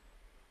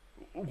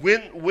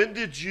 When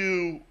did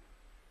you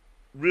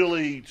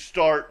really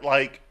start,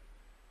 like,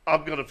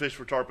 I'm going to fish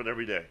for tarpon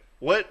every day?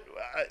 What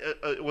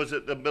was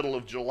it? The middle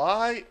of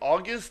July,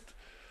 August?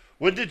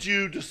 When did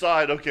you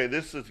decide? Okay,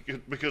 this is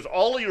because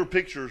all of your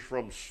pictures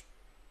from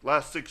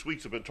last 6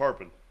 weeks have been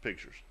tarpon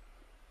pictures.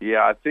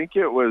 Yeah, I think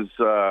it was.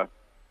 Well,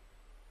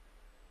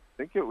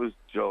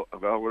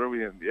 what are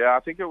we in? Yeah, I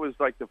think it was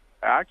like the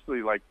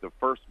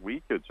first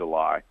week of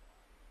July.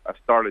 I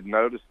started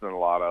noticing a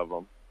lot of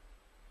them,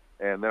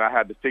 and then I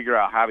had to figure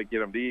out how to get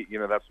them to eat.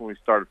 That's when we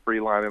started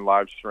free lining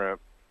live shrimp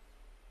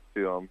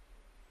to them,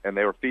 and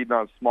they were feeding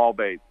on small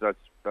baits.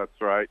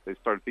 That's right. They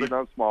started feeding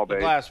on small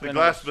baits. The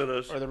glass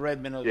minnows. Or the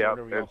red minnows. Yeah,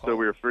 or whatever and so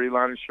we were free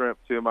lining shrimp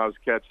to them. I was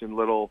catching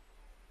little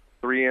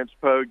 3-inch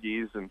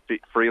pogies and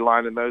free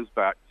lining those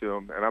back to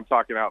them. And I'm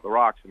talking out the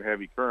rocks in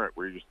heavy current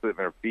where you're just sitting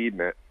there feeding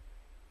it.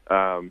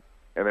 And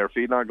they were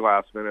feeding on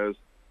glass minnows.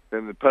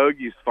 Then the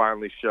pogies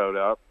finally showed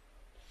up.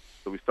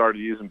 So we started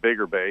using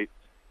bigger baits.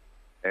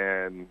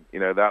 And,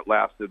 that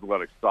lasted,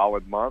 a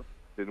solid month?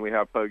 Didn't we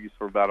have pogies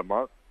for about a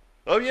month?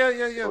 Oh,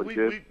 yeah.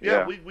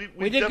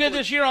 We did good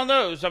this year on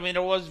those. I mean,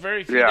 there was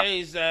very few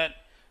days that,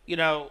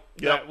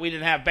 that we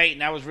didn't have bait,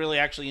 and that was really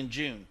actually in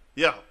June.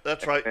 Yeah,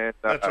 that's right.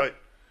 That's right.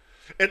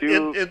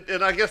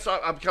 And I guess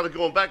I'm kind of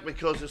going back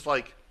because it's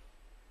like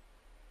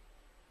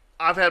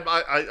I've had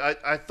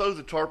I throw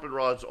the tarpon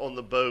rods on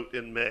the boat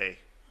in May.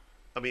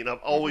 I mean,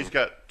 I've always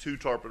got 2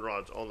 tarpon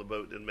rods on the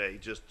boat in May,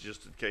 just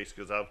in case,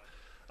 because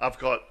I've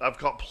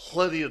caught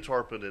plenty of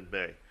tarpon in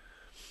May,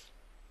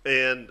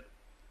 and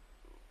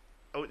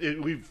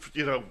we've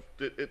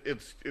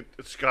it's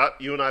Scott,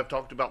 you and I have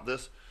talked about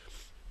this.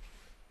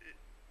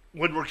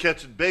 When we're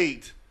catching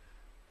bait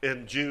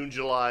in June,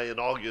 July, and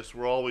August,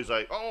 we're always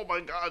like, "Oh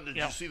my God, did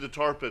you see the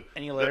tarpon?"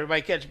 And you let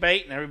everybody catch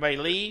bait and everybody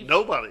leave.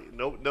 Nobody,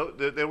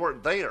 they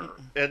weren't there.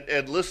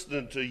 And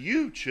listening to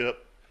you,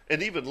 Chip,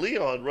 and even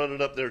Leon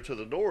running up there to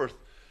the north,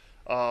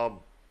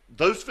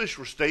 those fish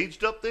were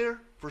staged up there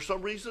for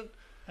some reason,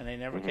 and they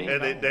never came.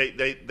 And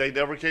they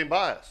never came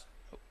by us.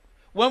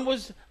 Let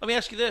me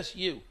ask you this: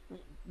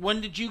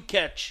 when did you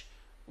catch?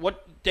 When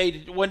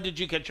did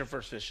you catch your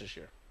first fish this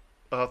year?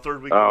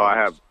 Third week. Of August. I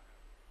have.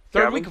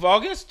 Third Kevin? Week of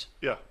August?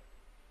 Yeah.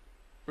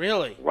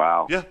 Really?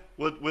 Wow. Yeah.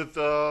 With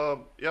I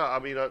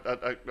mean,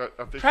 I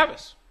fished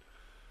Travis.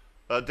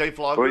 Dave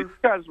Flogger. Well, you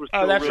guys were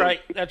still that's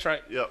right. That's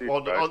right. Yeah. They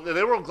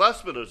were on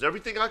glass minnows.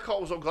 Everything I caught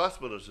was on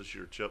glass minnows this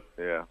year, Chip.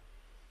 Yeah.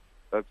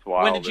 That's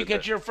wild. When did you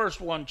catch your first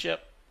one,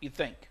 Chip, you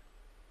think?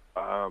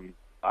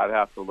 I'd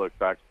have to look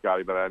back,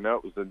 Scotty, but I know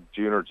it was in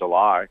June or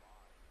July.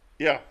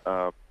 Yeah.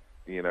 I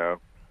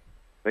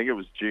think it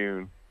was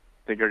June.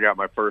 I think I got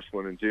my first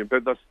one in June.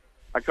 But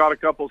I caught a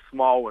couple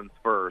small ones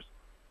first,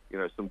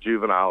 some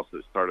juveniles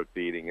that started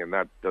feeding, and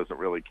that doesn't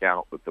really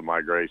count with the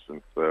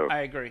migration. So I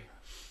agree.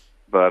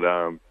 But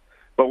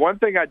one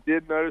thing I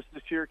did notice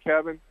this year,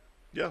 Kevin,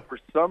 for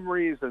some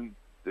reason,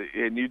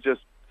 and you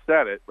just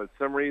said it, but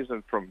some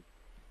reason from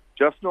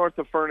just north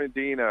of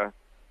Fernandina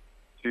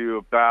to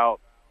about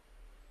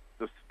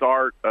the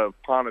start of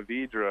Ponte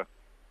Vedra,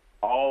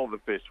 all the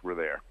fish were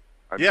there.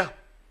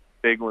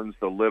 Big ones,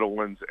 the little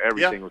ones,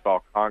 everything was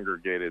all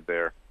congregated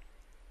there.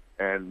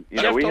 And we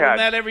told had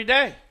that every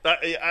day.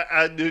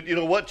 I you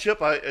know what,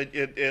 Chip?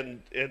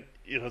 And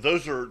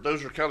those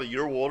are kind of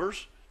your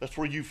waters. That's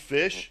where you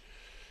fish,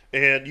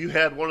 and you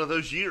had one of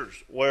those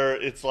years where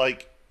it's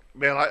like,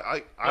 man,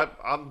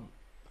 I'm,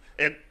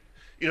 and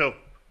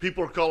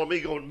people are calling me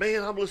going,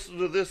 man, I'm listening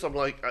to this. I'm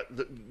like,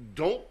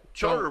 don't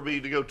charter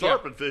me to go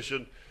tarpon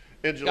fishing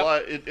in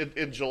July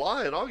in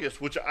July and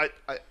August, which I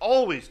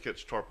always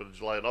catch tarpon in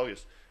July and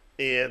August,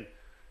 and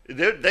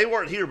they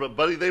weren't here, but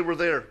buddy, they were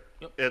there.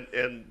 Yep.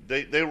 And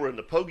they were in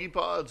the pogie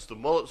pods, the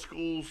mullet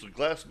schools, the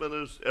glass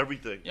minnows,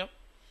 everything. Yep.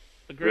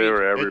 Agreed. They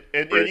were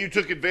and you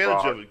took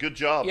advantage of it. Good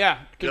job. Yeah.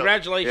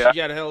 Congratulations. Yep.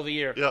 You had a hell of a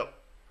year. Yep.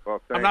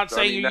 Well, I'm not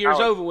saying your year's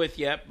over with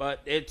yet,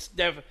 but it's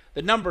the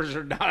numbers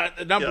are not.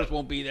 The numbers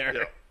won't be there.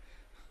 Yep.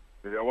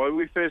 Yeah, well,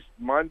 we fished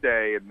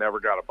Monday and never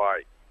got a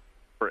bite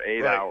for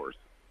 8 hours.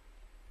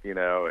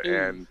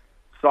 And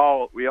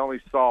we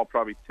only saw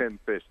probably 10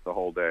 fish the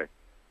whole day.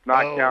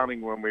 not Oh.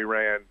 counting when we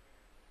ran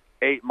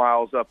 8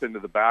 miles up into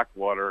the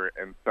backwater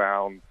and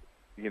found,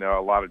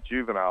 a lot of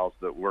juveniles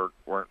that weren't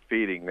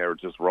feeding. They were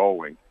just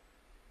rolling.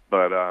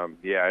 But,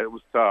 it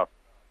was tough.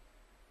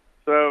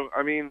 So,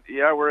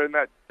 we're in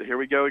that. Here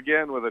we go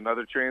again with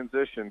another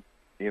transition,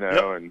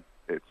 and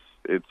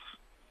it's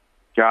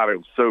God, it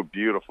was so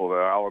beautiful that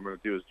all I'm going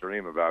to do is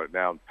dream about it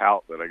now and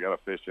pout that I got to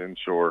fish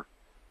inshore.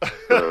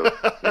 So,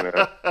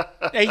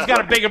 He's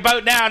got a bigger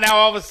boat now. Now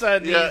all of a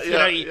sudden, Yeah, he's,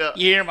 yeah, you yeah.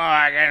 hear him. Oh,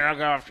 I gotta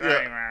go off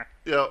stream.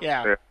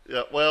 Yeah.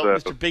 Yeah, Well,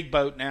 So- Mr. Big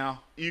Boat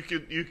now. you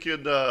can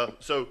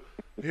so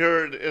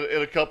here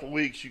in a couple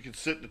weeks you can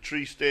sit in the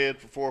tree stand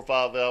for 4 or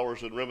 5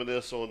 hours and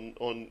reminisce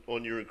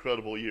on your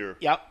incredible year.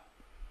 Yep.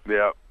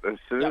 Yeah, as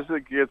soon as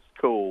it gets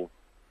cool,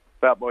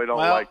 Fat Boy don't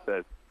Well- like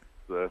that.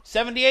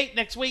 78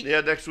 next week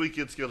Yeah, next week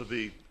it's going to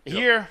be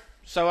here.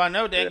 So I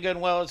know dang good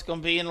and well it's going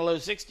to be in the low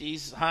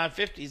 60s, high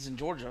 50s in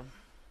Georgia.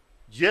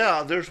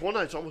 Yeah, there's one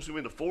night it's almost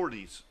going to be in the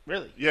 40s.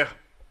 Really? Yeah.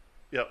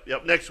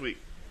 Yep. Next week.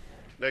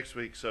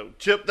 So,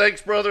 Chip,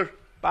 thanks, brother.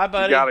 Bye, You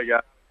buddy. got it,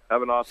 guys.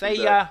 Have an awesome See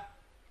day. ya.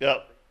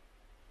 Yep.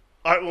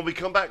 All right, when we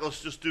come back,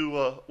 let's just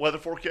do weather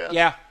forecast.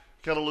 Yeah.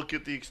 Kind of look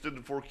at the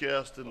extended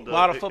forecast. And A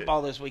lot of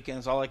football this weekend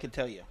is all I can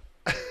tell you.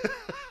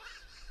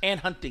 And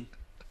hunting.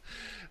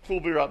 We'll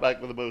be right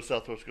back with the Moe's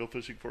Southwest Go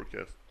Fishing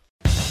Forecast.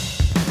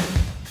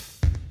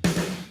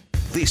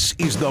 This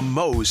is the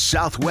Moe's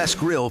Southwest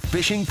Grill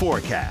Fishing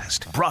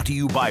Forecast, brought to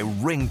you by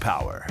Ring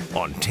Power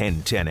on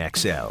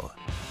 1010XL.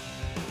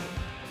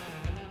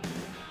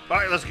 All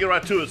right, let's get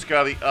right to it,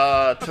 Scotty.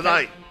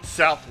 Tonight,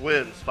 south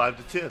winds 5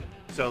 to 10.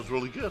 Sounds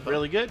really good. Huh?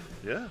 Really good.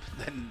 Yeah.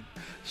 Then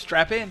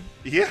strap in.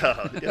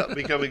 Yeah.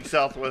 Becoming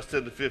southwest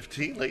 10 to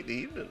 15 late in the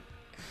evening.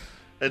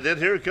 And then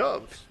here it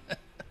comes.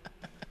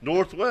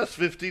 Northwest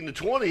 15 to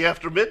 20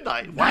 after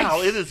midnight. Wow,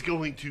 Nice. it is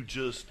going to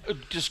just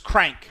Just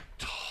crank.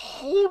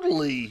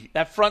 totally.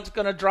 That front's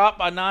going to drop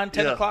by 9,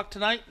 10 Yeah. o'clock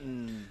tonight.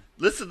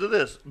 Listen to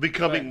this.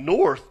 Becoming Right.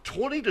 north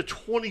 20 to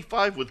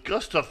 25 with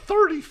gusts to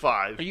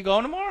 35. Are you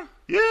going tomorrow?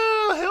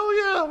 Yeah, hell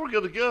yeah, we're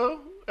going to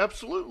go.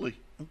 Absolutely.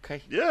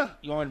 Okay. Yeah.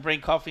 You want me to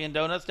bring coffee and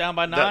donuts down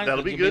by 9?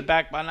 that'll be You'll good. Be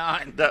back by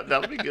 9.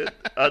 That'll be good.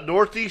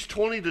 Northeast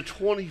 20 to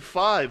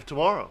 25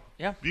 tomorrow.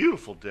 Yeah.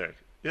 Beautiful day.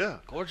 Yeah.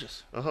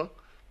 Gorgeous. Uh-huh.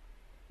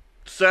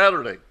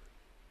 Saturday,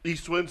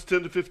 east winds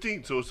 10 to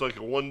 15, so it's like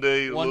a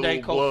one-day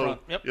One-day cold blow.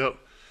 front. Yep.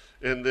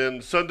 And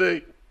then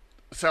Sunday,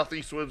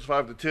 southeast winds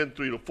 5 to 10,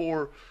 3 to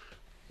 4.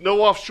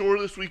 No offshore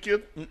this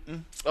weekend. There's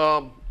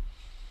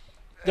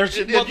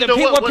And well, you know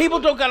what what- people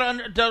don't got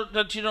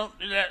that you don't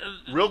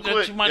Real that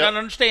quick, you might yep. not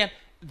understand.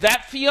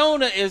 That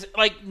Fiona is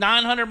like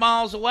 900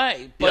 miles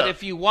away, but Yeah.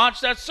 if you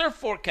watch that surf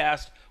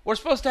forecast, we're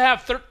supposed to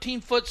have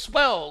 13-foot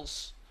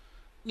swells,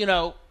 in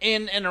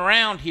and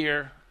around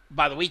here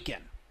by the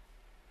weekend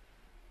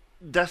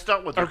That's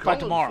not what or they're by calling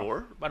tomorrow.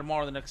 for. By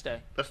tomorrow, the next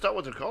day. That's not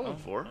what they're calling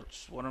for.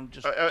 That's what I'm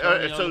just. So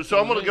telling you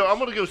on I'm the gonna go. I'm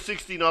news. gonna go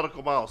 60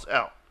 nautical miles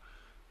out.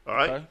 All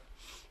right.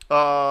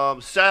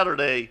 Okay.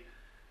 Saturday,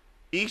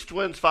 east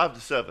winds 5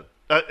 to 7.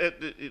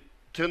 10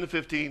 to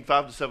 15,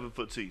 5 to 7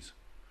 foot seas.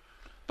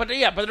 But they're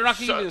not going to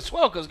So- give you the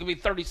swell because it's going to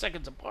be 30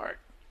 seconds apart.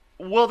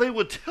 Well, they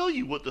would tell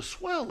you what the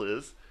swell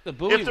is. The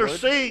buoy If they're would.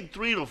 saying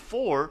 3 to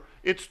 4,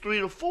 it's 3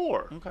 to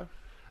 4. Okay.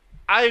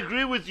 I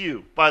agree with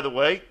you, by the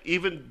way.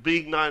 Even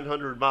being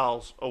 900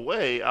 miles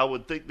away, I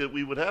would think that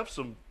we would have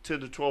some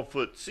 10 to 12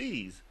 foot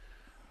seas.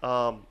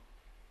 But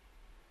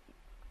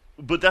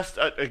that's,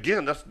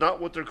 again, that's not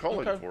what they're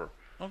calling Okay. for.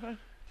 Okay.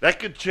 That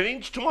could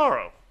change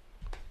tomorrow.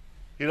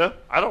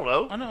 I don't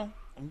know. I know.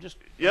 I'm just.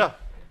 Yeah.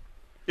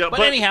 Yeah. But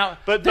anyhow,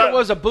 but there that-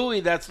 was a buoy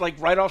that's like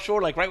right offshore,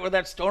 like right where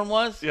that storm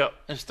was. Yeah.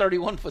 There's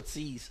 31-foot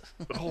seas.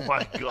 Oh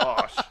my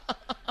gosh.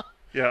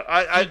 Yeah,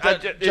 I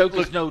That joke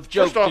is no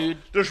joke, first off, dude.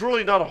 There's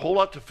really not a whole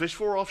lot to fish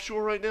for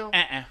offshore right now.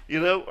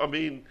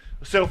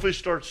 Sailfish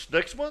starts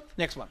next month.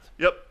 Next month.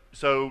 Yep.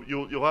 So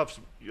you'll have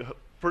some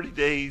pretty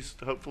days,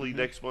 hopefully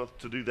next month,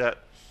 to do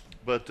that.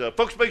 But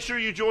folks, make sure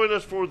you join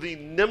us for the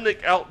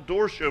Nimnik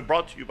Outdoor Show,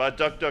 brought to you by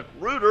Duck Duck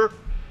Rooter,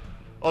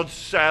 on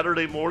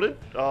Saturday morning.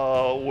 We'll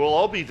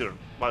all be there.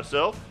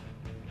 Myself,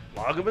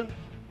 Loggeman,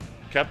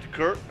 Captain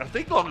Kirk. I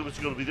think Loggeman's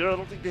going to be there. I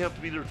don't think they have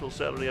to be there until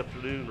Saturday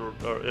afternoon or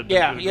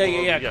Yeah,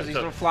 because he's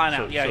flying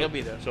out. Yeah, he'll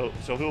be there. So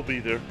he'll be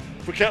there.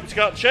 For Captain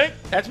Scott and Shank,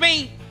 That's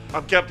me.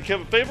 I'm Captain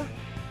Kevin Favor.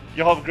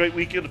 Y'all have a great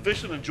weekend of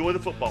fishing. Enjoy the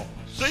football.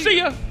 See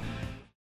ya.